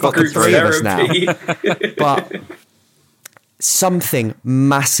this. There's fucking three of us now. But something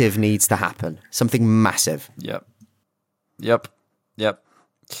massive needs to happen. Something massive. Yep.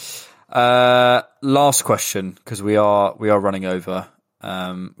 Last question, because we are running over.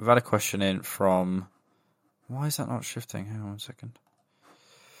 We've had a question in from... Why is that not shifting? Hang on 1 second.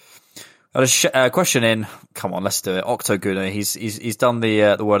 A question in. Come on, let's do it. Octoguna. He's done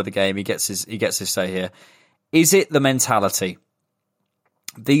the word of the game. He gets his say here. Is it the mentality?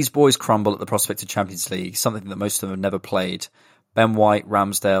 These boys crumble at the prospect of Champions League, something that most of them have never played. Ben White,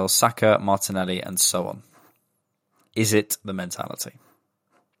 Ramsdale, Saka, Martinelli, and so on. Is it the mentality?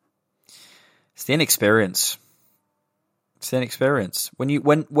 It's the inexperience.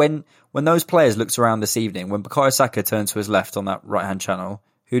 When those players looked around this evening, when Bukayo Saka turned to his left on that right-hand channel,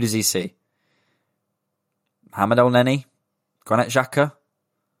 who does he see? Mohamed El-Neni? Granit Xhaka?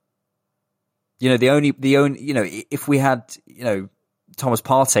 The only if we had, Thomas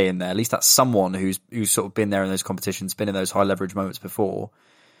Partey in there, at least that's someone who's sort of been there in those competitions, been in those high leverage moments before.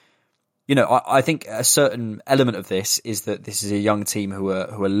 I think a certain element of this is that this is a young team who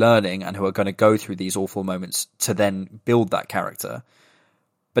are learning and who are going to go through these awful moments to then build that character.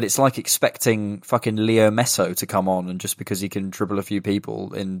 But it's like expecting fucking Leo Messi to come on, and just because he can dribble a few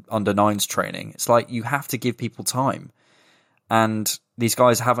people in under-9s training, it's like you have to give people time. And these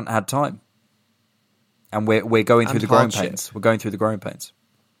guys haven't had time. And we're going through the growing pains. We're going through the growing pains.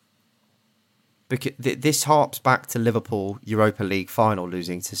 Because this harps back to Liverpool Europa League final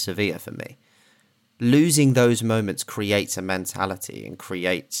losing to Sevilla for me. Losing those moments creates a mentality and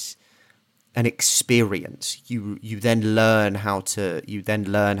creates an experience. You then learn how to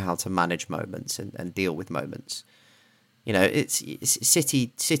manage moments and deal with moments. It's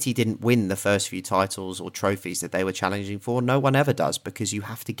City didn't win the first few titles or trophies that they were challenging for. No one ever does, because you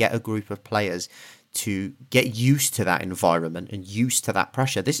have to get a group of players to get used to that environment and used to that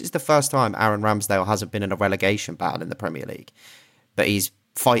pressure. This is the first time Aaron Ramsdale hasn't been in a relegation battle in the Premier League, but he's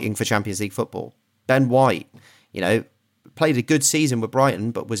fighting for Champions League football. Ben White, played a good season with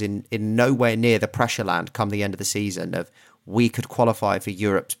Brighton, but was in nowhere near the pressure land come the end of the season of we could qualify for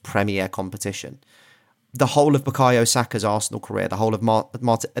Europe's premier competition. The whole of Bukayo Saka's Arsenal career, the whole of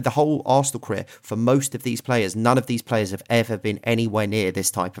the whole Arsenal career, for most of these players, none of these players have ever been anywhere near this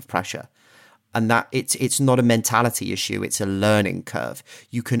type of pressure. And that it's not a mentality issue, it's a learning curve.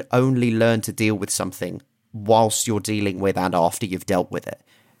 You can only learn to deal with something whilst you're dealing with and after you've dealt with it.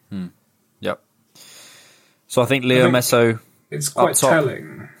 Yep. So I think Leo Meso... It's quite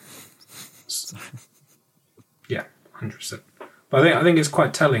telling. Yeah, 100%. But I think it's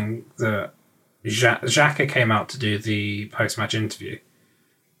quite telling that Xhaka came out to do the post-match interview,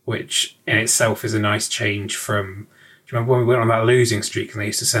 which in itself is a nice change from... Do you remember when we went on that losing streak and they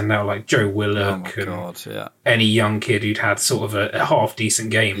used to send out like Joe Willock any young kid who'd had sort of a half-decent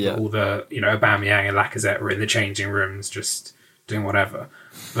game, but all the, Aubameyang and Lacazette were in the changing rooms just doing whatever.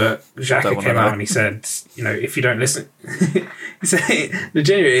 But Xhaka came out and he said, if you don't listen... he said,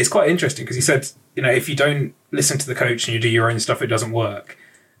 genuinely, it's quite interesting because he said, if you don't listen to the coach and you do your own stuff, it doesn't work.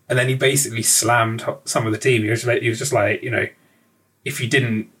 And then he basically slammed some of the team. He was just like, if you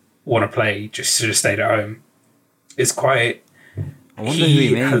didn't want to play, just should have stayed at home. It's quite...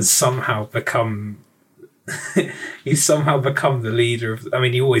 He has somehow become... he's somehow become the leader of... I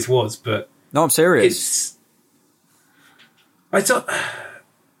mean, he always was, but... No, I'm serious. I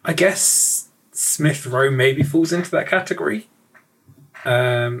guess Smith Rowe maybe falls into that category.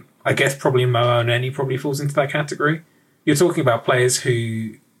 I guess probably Mo Elneny probably falls into that category. You're talking about players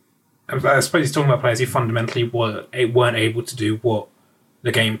who... I suppose he's talking about players who fundamentally weren't able to do what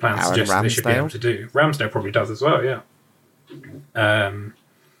the game plan suggests they should be able to do. Ramsdale probably does as well, yeah. I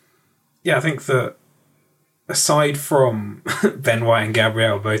think that aside from Ben White and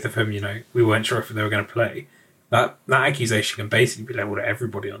Gabriel, both of whom, we weren't sure if they were going to play, that accusation can basically be levelled at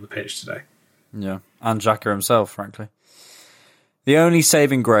everybody on the pitch today. Yeah, and Xhaka himself, frankly. The only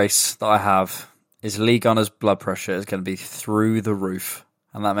saving grace that I have is Lee Gunner's blood pressure is going to be through the roof,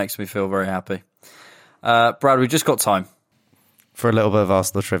 and that makes me feel very happy. Brad, we've just got time for a little bit of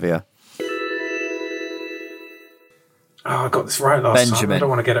Arsenal trivia. I got this right last time. I don't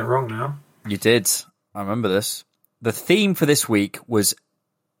want to get it wrong now. You did. I remember this. The theme for this week was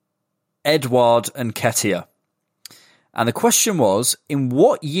Edouard Nketiah. And the question was, in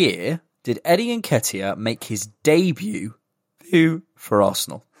what year did Eddie Nketiah make his debut for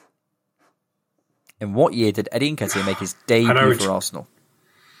Arsenal? In what year did Eddie Nketiah make his debut for Arsenal?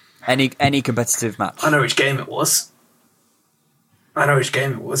 Any competitive match? I know which game it was.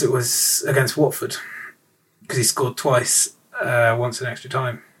 It was against Watford. Because he scored twice, once in extra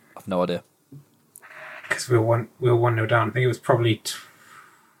time. I've no idea. Because we were 1-0 down. I think it was probably...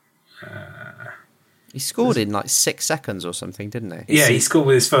 he scored in like 6 seconds or something, didn't he? Yeah, he scored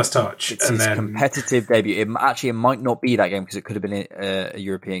with his first touch. It's his competitive debut. It might not be that game because it could have been a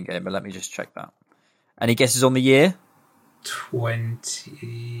European game, but let me just check that. Any guesses on the year? 20...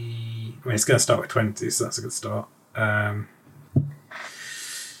 I mean, it's going to start with 20, so that's a good start. I'm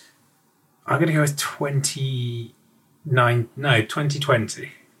going to go with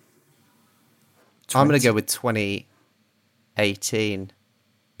 2020. I'm going to go with 2018.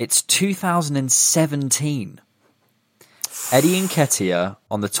 It's 2017. Eddie Nketiah,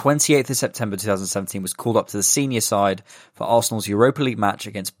 on the 28th of September 2017, was called up to the senior side for Arsenal's Europa League match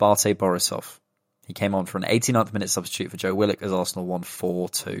against Bate Borisov. He came on for an 89th minute substitute for Joe Willock as Arsenal won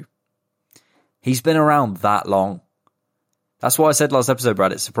 4-2. He's been around that long. That's why I said last episode,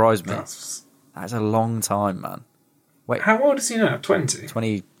 Brad, it surprised me. That's a long time, man. Wait, how old is he now? 20?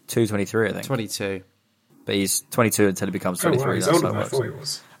 22, 23, I think. 22. But he's 22 until he becomes 23. Wow, he's older than I thought he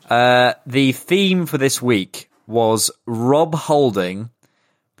was. The theme for this week was Rob Holding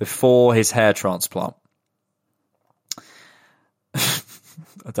before his hair transplant.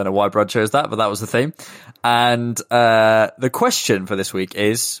 I don't know why Brad chose that, but that was the theme. And the question for this week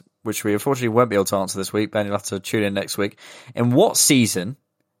is, which we unfortunately won't be able to answer this week, Ben, you'll have to tune in next week. In what season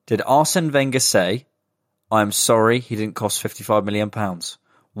did Arsene Wenger say, "I'm sorry he didn't cost £55 million"?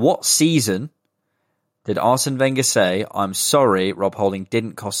 What season did Arsene Wenger say, "I'm sorry Rob Holding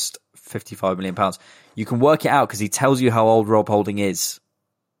didn't cost £55 million"? You can work it out because he tells you how old Rob Holding is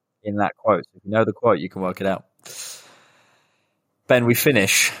in that quote. If you know the quote, you can work it out. Ben, we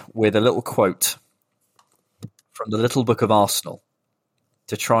finish with a little quote from the Little Book of Arsenal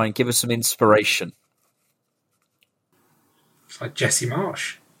to try and give us some inspiration. It's like Jesse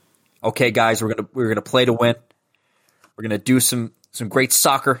Marsh. Okay, guys, we're gonna play to win. We're gonna do some great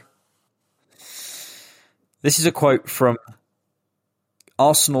soccer. This is a quote from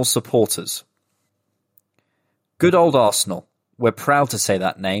Arsenal supporters. Good old Arsenal. We're proud to say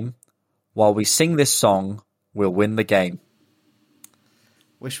that name. while we sing this song, we'll win the game.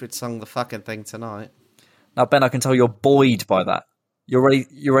 Wish we'd sung the fucking thing tonight. Now, Ben, I can tell you're buoyed by that. You're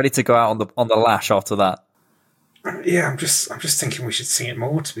ready to go out on the lash after that. Yeah, I'm just thinking we should sing it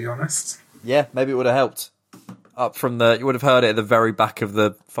more, to be honest. Yeah, maybe it would have helped. Up from you would have heard it at the very back of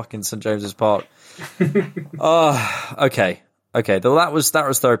the fucking St. James's Park. Okay. Though that was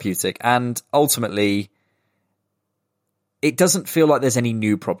therapeutic, and ultimately, it doesn't feel like there's any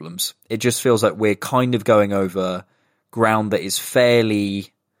new problems. It just feels like we're kind of going over ground that is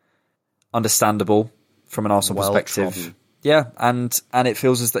fairly understandable from an Arsenal perspective. Trodden. Yeah, and it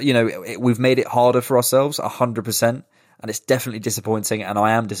feels as that we've made it harder for ourselves 100%, and it's definitely disappointing, and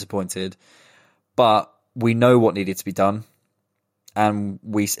I am disappointed. But we know what needed to be done, and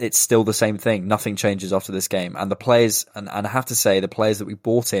it's still the same thing. Nothing changes after this game, and the players, and I have to say, the players that we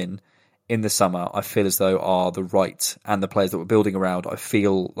bought in the summer, I feel as though are the right, and the players that we're building around, I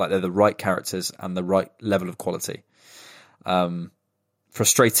feel like they're the right characters and the right level of quality.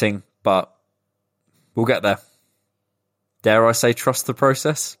 Frustrating, but we'll get there. Dare I say trust the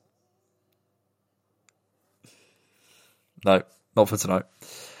process? No, not for tonight.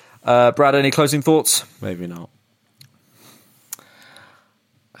 Brad, any closing thoughts? Maybe not.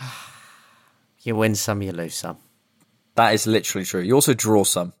 You win some, you lose some. That is literally true. You also draw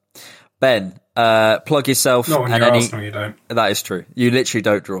some. Ben, plug yourself. Not when and you're Arsenal, you don't. That is true. You literally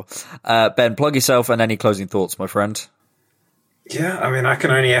don't draw. Ben, plug yourself and any closing thoughts, my friend. Yeah, I mean, I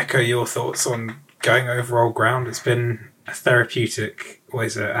can only echo your thoughts on going over old ground. It's been a therapeutic,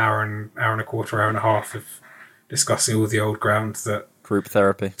 hour and a quarter, hour and a half of discussing all the old ground that group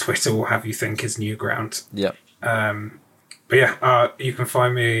therapy Twitter will have you think is new ground. Yep. But yeah, you can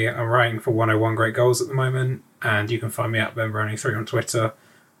find me. I'm writing for 101 Great Goals at the moment, and you can find me at BenBrowning3 on Twitter.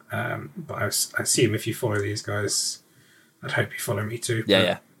 But I assume if you follow these guys, I'd hope you follow me too.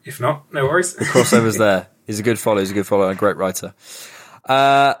 Yeah. If not, no worries. The crossover's there. He's a good follower. And a great writer.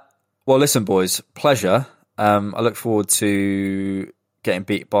 Well, listen, boys, pleasure. I look forward to getting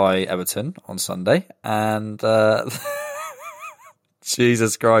beat by Everton on Sunday, and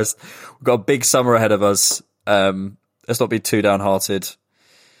Jesus Christ, we've got a big summer ahead of us. Let's not be too downhearted.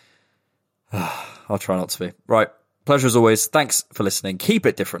 I'll try not to be. Right. Pleasure as always. Thanks for listening. Keep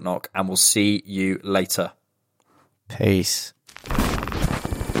it different, Knock, and we'll see you later. Peace.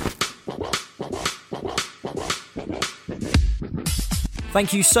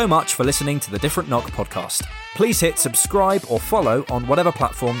 Thank you so much for listening to the Different Knock podcast. Please hit subscribe or follow on whatever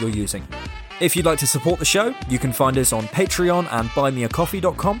platform you're using. If you'd like to support the show, you can find us on Patreon and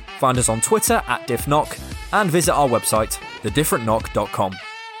buymeacoffee.com, find us on Twitter at diffknock, and visit our website, thedifferentknock.com.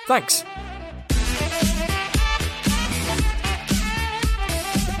 Thanks.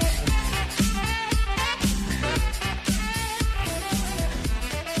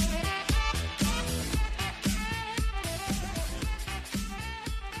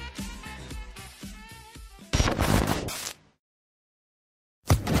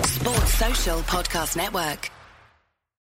 Social Podcast Network.